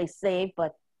 people say save,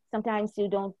 but sometimes you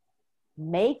don't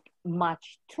make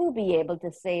much to be able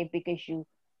to save because you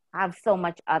have so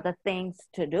much other things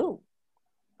to do.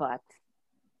 But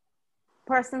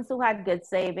persons who had good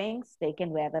savings, they can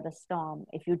weather the storm.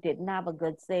 If you didn't have a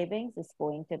good savings,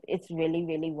 it's really,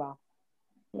 really rough.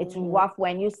 It's rough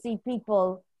when you see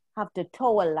people have to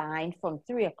toe a line from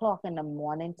 3 o'clock in the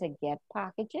morning to get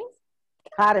packages.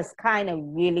 That is kind of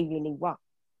really, really rough.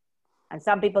 And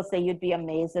some people say you'd be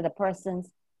amazed at the persons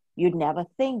you'd never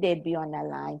think they'd be on that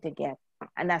line to get.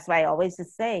 And that's why I always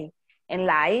say, in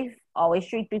life, always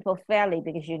treat people fairly,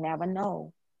 because you never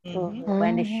know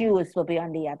when the shoes will be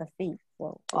on the other feet.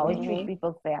 So always treat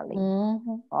people fairly.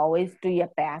 Always do your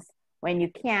best. When you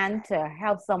can to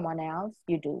help someone else,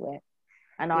 you do it.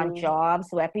 And on jobs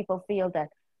where people feel that,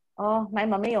 oh, my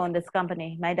mommy owned this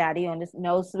company, my daddy owned this.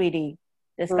 No, sweetie,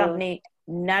 this company,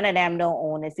 none of them don't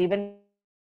own this. Even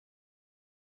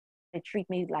they treat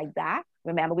me like that.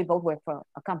 Remember, we both work for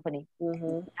a company. None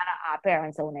of our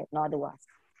parents own it, nor do us.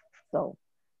 So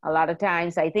a lot of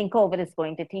times, I think COVID is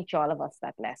going to teach all of us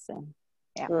that lesson.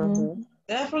 Yeah.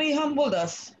 Definitely humbled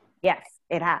us. Yes,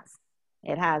 it has.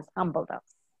 It has humbled us.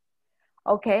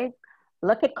 Okay,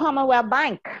 look at Commonwealth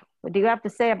Bank. What do you have to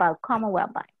say about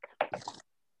Commonwealth Bank?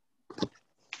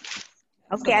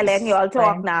 Okay, I'll let you all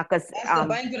talk now, because that's the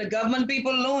bank for the government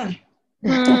people loan.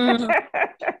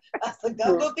 That's the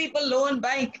government people loan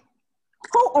bank.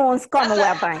 Who owns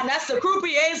Commonwealth Bank? And that's the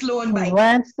croupier's loan bank.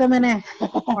 Once a minute.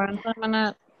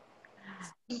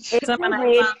 It's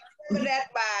that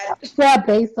bad. Yeah,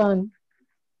 based on.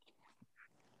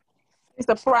 It's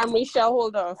the primary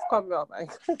shareholder of Commonwealth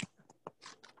Bank.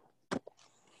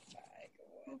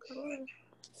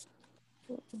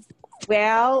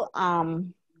 Well,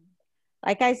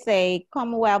 like I say,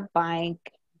 Commonwealth Bank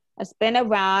has been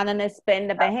around, and it's been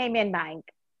the Bahamian Bank.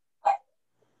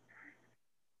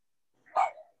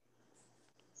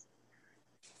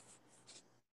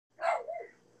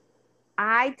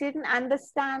 I didn't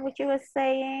understand what you were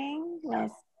saying,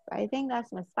 Miss. I think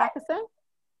that's Miss Parkinson.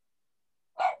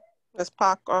 Miss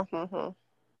Parker.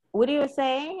 What are you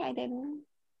saying? I didn't.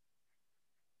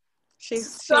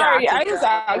 Sorry, I was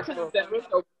actually there was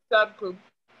a subgroup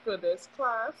for this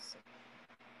class.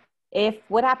 If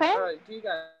what happened? Do you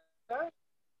guys?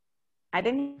 I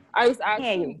didn't. I was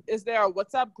asking, is there a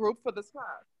WhatsApp group for this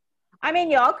class? I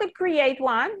mean, y'all could create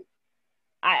one.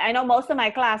 I know most of my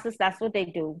classes, that's what they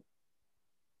do.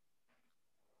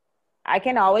 I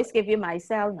can always give you my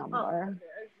cell number. Oh, okay.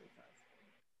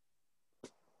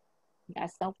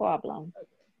 That's no problem. Okay.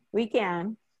 We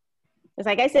can. It's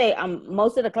like I say,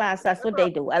 most of the class, that's what they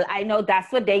do. Well, I know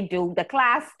that's what they do. The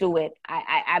class do it.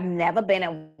 I've never been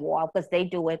involved because they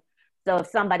do it. So if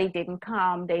somebody didn't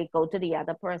come, they go to the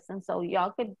other person. So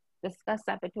y'all could discuss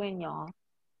that between y'all.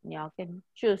 Y'all can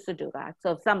choose to do that.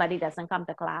 So if somebody doesn't come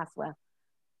to class, well,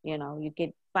 you know, you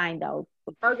could find out.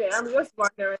 Okay, I'm just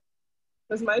wondering.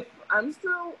 Because I'm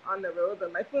still on the road,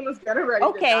 but my phone is getting ready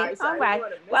to die. So all right.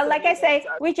 Well, like I say,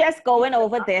 we're just going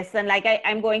over this, and like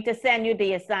I'm going to send you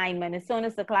the assignment. As soon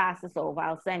as the class is over,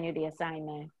 I'll send you the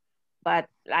assignment. But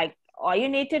like, all you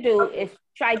need to do is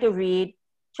try to read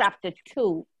chapter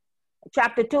 2.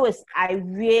 Chapter 2 is, I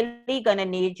really gonna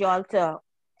need y'all to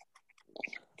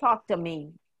talk to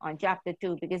me on chapter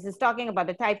 2, because it's talking about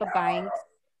the type of banks.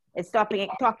 It's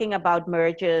talking about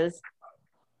mergers,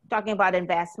 talking about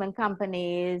investment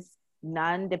companies,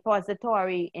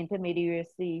 non-depository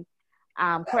intermediary,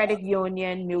 credit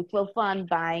union, mutual fund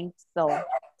banks. So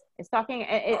it's talking,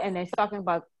 and it's talking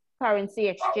about currency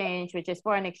exchange, which is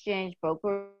foreign exchange,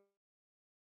 broker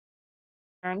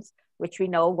firms, which we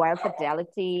know, Royal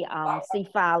Fidelity,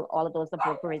 CFAL, all of those are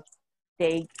brokerage.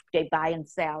 They buy and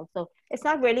sell. So it's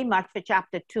not really much for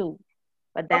chapter 2.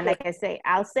 But then, like I say,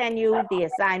 I'll send you the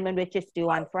assignment, which is due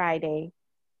on Friday.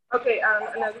 Okay,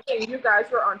 another thing, you guys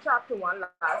were on chapter 1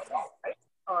 last week, right?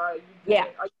 Or you yeah.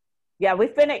 Yeah, we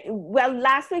finished. Well,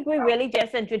 last week we really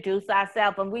just introduced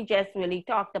ourselves and we just really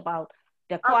talked about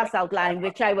the course outline,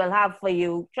 which I will have for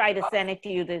you. Try to send it to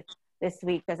you this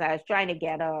week because I was trying to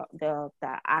get the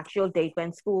actual date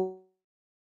when school.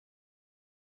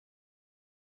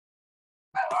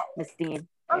 Miss Dean.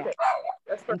 Okay.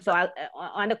 Yeah. And so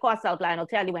on the course outline, I'll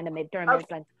tell you when the midterm is,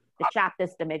 like the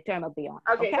chapters the midterm will be on.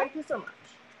 Okay, thank you so much.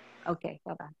 Okay,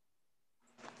 bye-bye.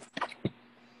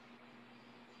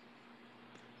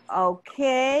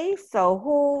 Okay,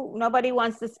 so nobody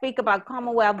wants to speak about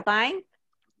Commonwealth Bank?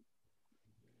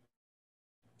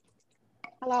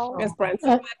 Hello? Yes, Brent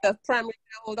Simonet, the primary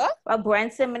shareholder. Well,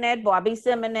 Brent Simonet, Bobby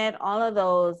Simonet, all of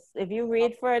those. If you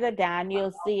read further down,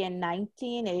 you'll see in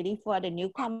 1984, the new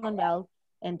Commonwealth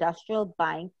Industrial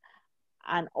Bank,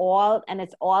 and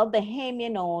it's all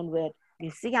Bahamian owned with, you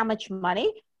see how much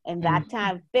money? In that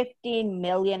time, 15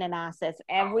 million in assets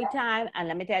every time. And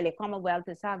let me tell you, Commonwealth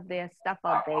is have their stuff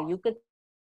out there. You could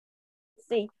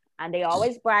see, and they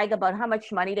always brag about how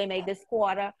much money they made this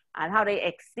quarter and how they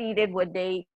exceeded what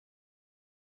they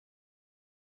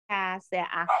cast. Their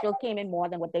actual came in more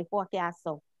than what they forecast.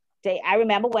 So I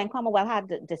remember when Commonwealth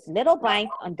had this little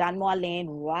bank on Dunmore Lane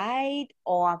right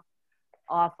off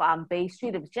Bay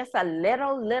Street. It was just a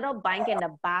little bank in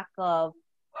the back of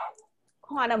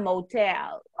Corner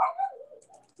Motel.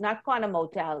 Not Corner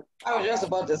Motel. I was just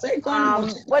about to say Corner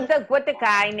Motel. What the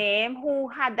guy name who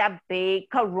had that big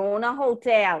Corona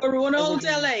Hotel? Corona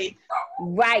Hotel, eh?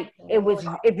 Right. It was,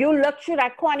 if you look through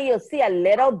that corner, you'll see a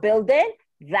little building.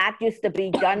 That used to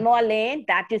be Dunmore Lane.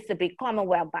 That used to be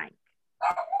Commonwealth Bank.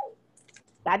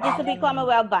 That used to be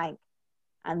Commonwealth Bank.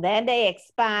 And then they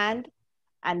expand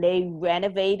and they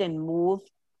renovate and move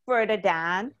further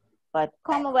down. But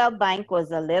Commonwealth Bank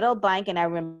was a little bank, and I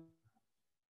remember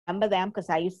them because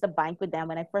I used to bank with them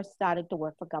when I first started to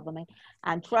work for government.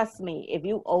 And trust me, if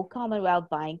you owe Commonwealth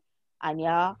Bank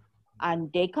and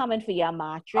they come in for your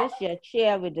mattress, your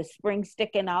chair with the spring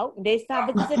sticking out, they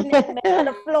start sitting in the middle of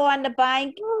the floor on the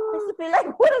bank. I used to be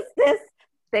like, what is this?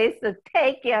 They used to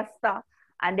take your stuff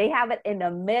and they have it in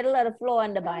the middle of the floor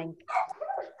on the bank.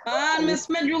 Miss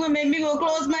Smith, you gonna make me go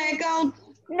close my account?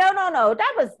 No.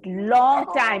 That was long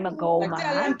time ago, man.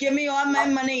 Tell them, give me all my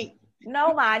money.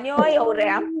 No, man, you owe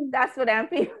them. That's for them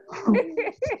people.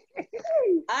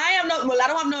 I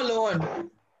don't have no loan.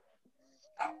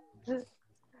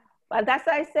 But that's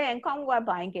what I say, and Commonwealth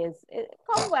Bank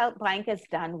has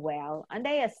done well, and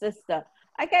they assist us.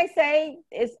 Like I say,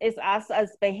 it's us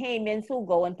as Bahamians who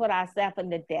go and put ourselves in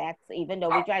the debts, even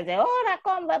though we try to say, oh, that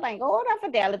Commonwealth Bank, oh, that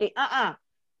Fidelity.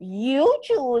 You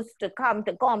choose to come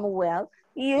to Commonwealth.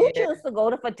 You choose to go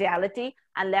to Fidelity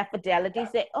and let Fidelity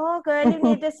say, oh, girl, you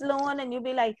need this loan. And you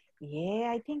be like,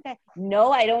 yeah, I think that.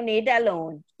 No, I don't need that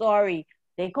loan. Sorry.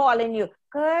 They calling you,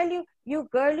 girl, you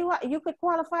could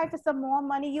qualify for some more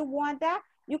money. You want that?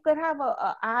 You could have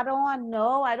a add-on.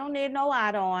 No, I don't need no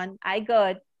add-on. I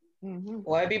good.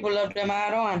 Why people love them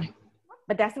add-on?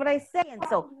 But that's what I say. And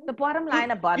so the bottom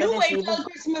line about it is, you wait till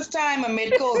Christmas time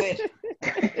amid COVID.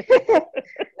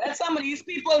 Let some of these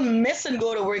people miss and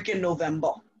go to work in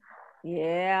November.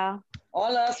 Yeah.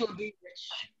 All of us will be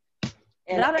rich.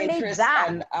 Not only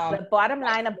that, the bottom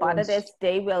line about it is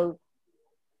they will,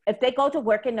 if they go to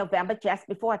work in November just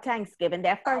before Thanksgiving,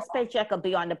 their first paycheck will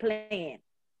be on the plane.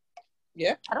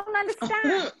 Yeah. I don't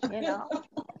understand,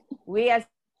 We as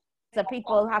the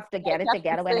people have to get it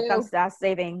together when it comes to our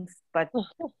savings, but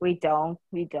we don't.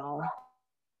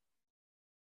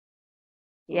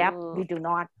 Yep, we do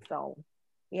not. So,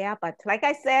 yeah, but like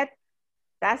I said,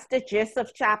 that's the gist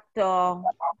of chapter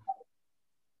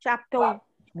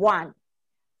 1.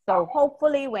 So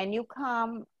hopefully when you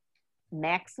come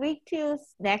next week,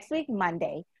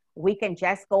 Monday, we can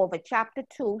just go over chapter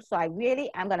 2. So I'm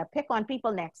going to pick on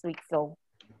people next week. So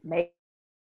make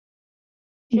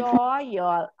sure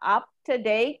you're up to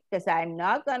date, because I'm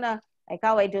not going to, like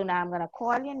how I do now, I'm going to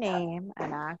call your name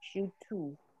and ask you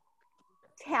to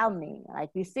tell me. Like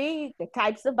you see the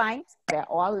types of banks, they're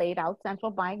all laid out,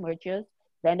 central bank mergers.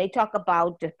 Then they talk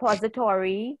about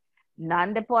depository,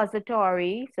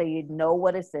 non-depository, so you know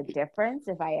what is the difference.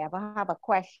 If I ever have a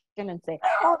question and say,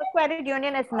 oh, the credit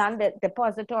union is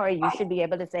non-depository, you should be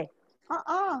able to say,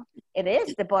 It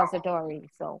is depository.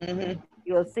 So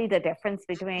you'll see the difference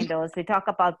between those. We talk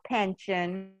about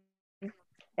pension,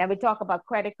 then we talk about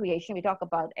credit creation, we talk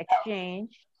about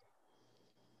exchange.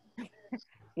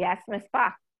 Yes, Miss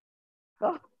Park.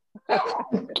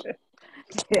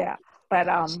 Yeah, but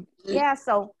yeah,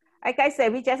 so like I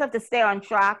said, we just have to stay on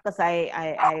track because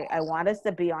I want us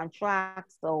to be on track.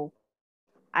 So,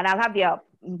 and I'll have your,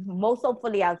 most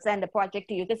hopefully I'll send the project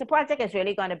to you because the project is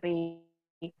really going to be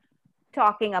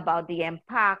talking about the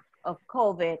impact of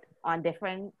COVID on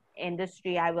different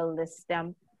industry. I will list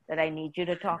them that I need you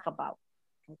to talk about.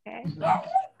 Okay.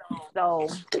 So,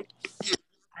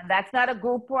 and that's not a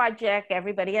group project.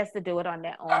 Everybody has to do it on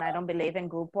their own. I don't believe in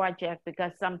group project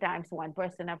because sometimes one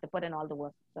person have to put in all the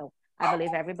work. So I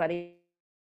believe everybody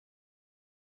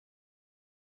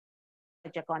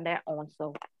project on their own.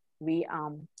 So we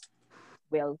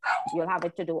you'll have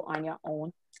it to do on your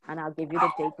own, and I'll give you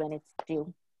the date when it's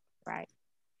due. Right.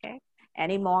 Okay.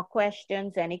 Any more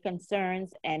questions? Any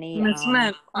concerns? Any Ms.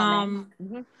 Smith,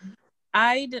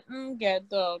 I didn't get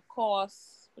the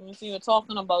course. Let me see, you're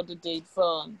talking about the date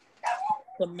for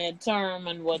the midterm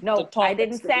and what the topics. I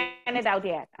didn't send it out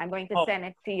yet. I'm going to send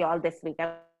it to you all this week.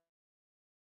 I'm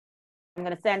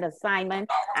going to send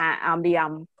assignment on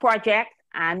the project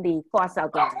and the course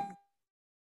outline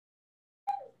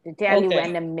to tell you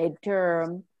when the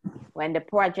midterm, when the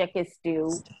project is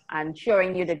due, and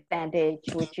showing you the percentage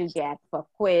which you get for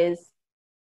quiz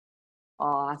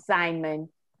or assignment,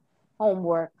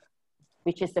 homework,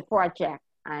 which is the project,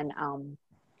 and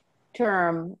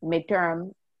term,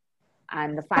 midterm,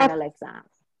 and the final exam.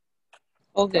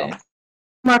 Okay.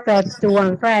 What that's due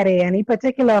on Friday? Any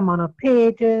particular amount of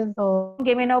pages or? Don't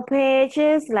give me no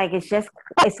pages. Like it's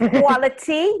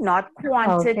quality, not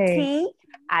quantity. Okay.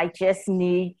 I just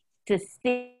need to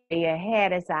see where your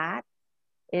head is at.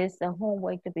 Is the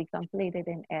homework to be completed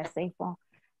in essay form?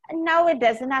 No, it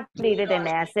doesn't have to be completed in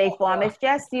essay form. It's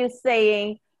just you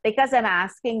saying, because I'm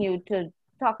asking you to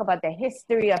talk about the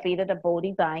history of either the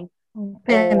Bodie Bank or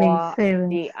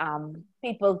the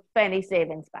People's Penny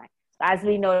Savings Bank. As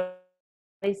we know,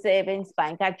 the Savings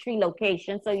Bank had 3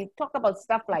 locations, so you talk about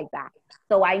stuff like that.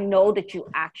 So I know that you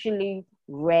actually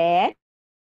read.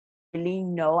 Really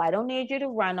know. I don't need you to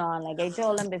run on. Like I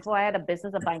told them before, I had a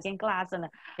business of banking class and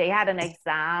they had an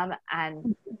exam,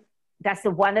 and that's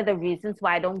one of the reasons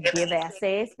why I don't give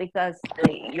essays, because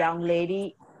the young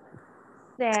lady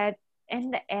said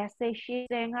in the essay, she's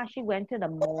saying how she went to the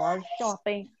mall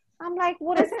shopping. I'm like,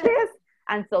 what is this?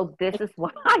 And so this is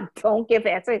why I don't give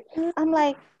essays. I'm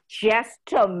like, just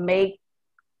to make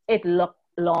it look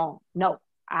long. No,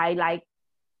 I like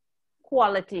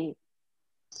quality.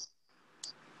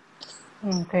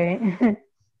 Okay.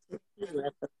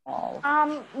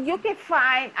 You can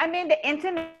find, I mean, the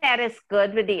internet is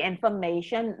good with the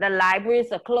information. The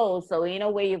libraries are closed, so you know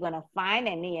where you're going to find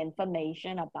any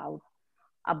information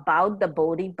about the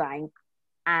Bodie Bank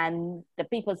and the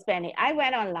People's Penny. I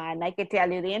went online, I could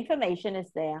tell you the information is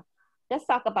there. Just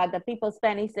talk about the People's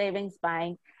Penny Savings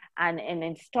Bank, and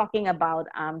it's talking about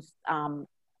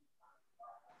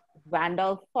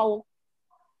Randolph Folk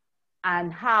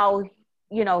and how,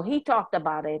 you know, he talked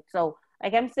about it. So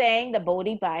like I'm saying, the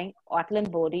Bodie Bank,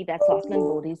 Ortland Bodie, that's Ortland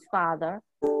Bodie's father.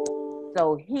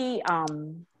 So he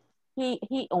owned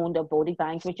a Bodie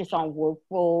Bank, which is on Wolf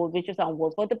Road,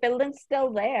 The building's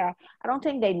still there. I don't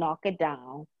think they knock it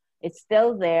down. It's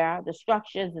still there. The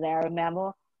structure's there.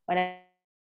 Remember when I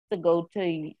used to go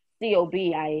to COB,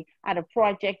 I had a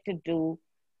project to do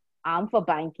for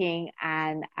banking,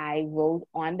 and I wrote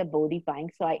on the Bodie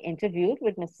Bank. So I interviewed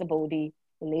with Mr. Bodie.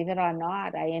 Believe it or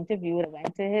not, I went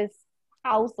to his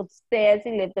house upstairs.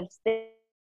 He lived upstairs.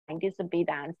 I used to be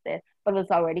downstairs, but it was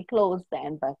already closed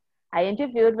then. But I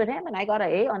interviewed with him, and I got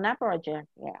an A on that project.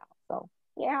 Yeah. So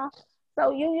yeah. So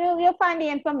you'll find the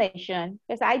information,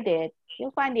 because I did.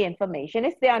 You'll find the information.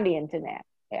 It's there on the internet.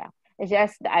 Yeah. It's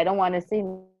just I don't want to see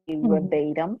you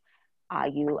verbatim.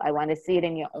 I want to see it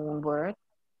in your own words.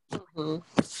 You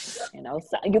know,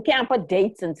 so you can't put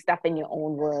dates and stuff in your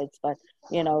own words, but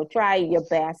you know, try your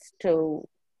best to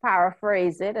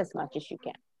paraphrase it as much as you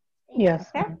can. Yes.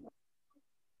 Okay?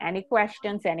 Any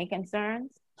questions, any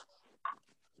concerns?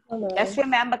 Just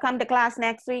remember, come to class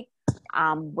next week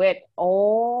with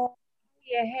all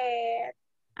your head,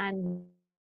 and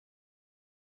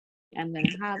I'm gonna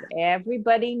have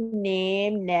everybody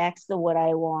name next to what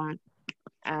I want.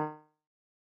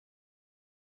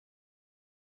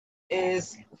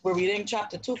 We're reading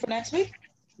chapter 2 for next week?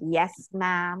 Yes,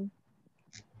 ma'am.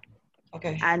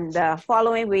 Okay. And the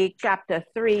following week, chapter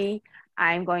 3,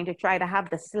 I'm going to try to have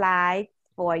the slides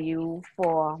for you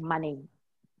for money,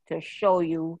 to show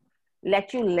you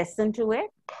let you listen to it.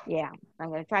 Yeah, I'm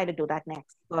going to try to do that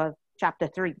next for chapter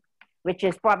 3, which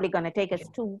is probably going to take us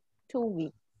 2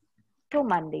 weeks, 2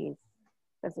 Mondays,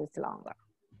 because it's longer.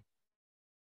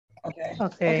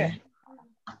 Okay.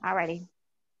 All righty.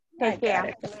 Take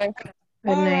care. Good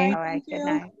night. All right. Good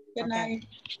night. Good night.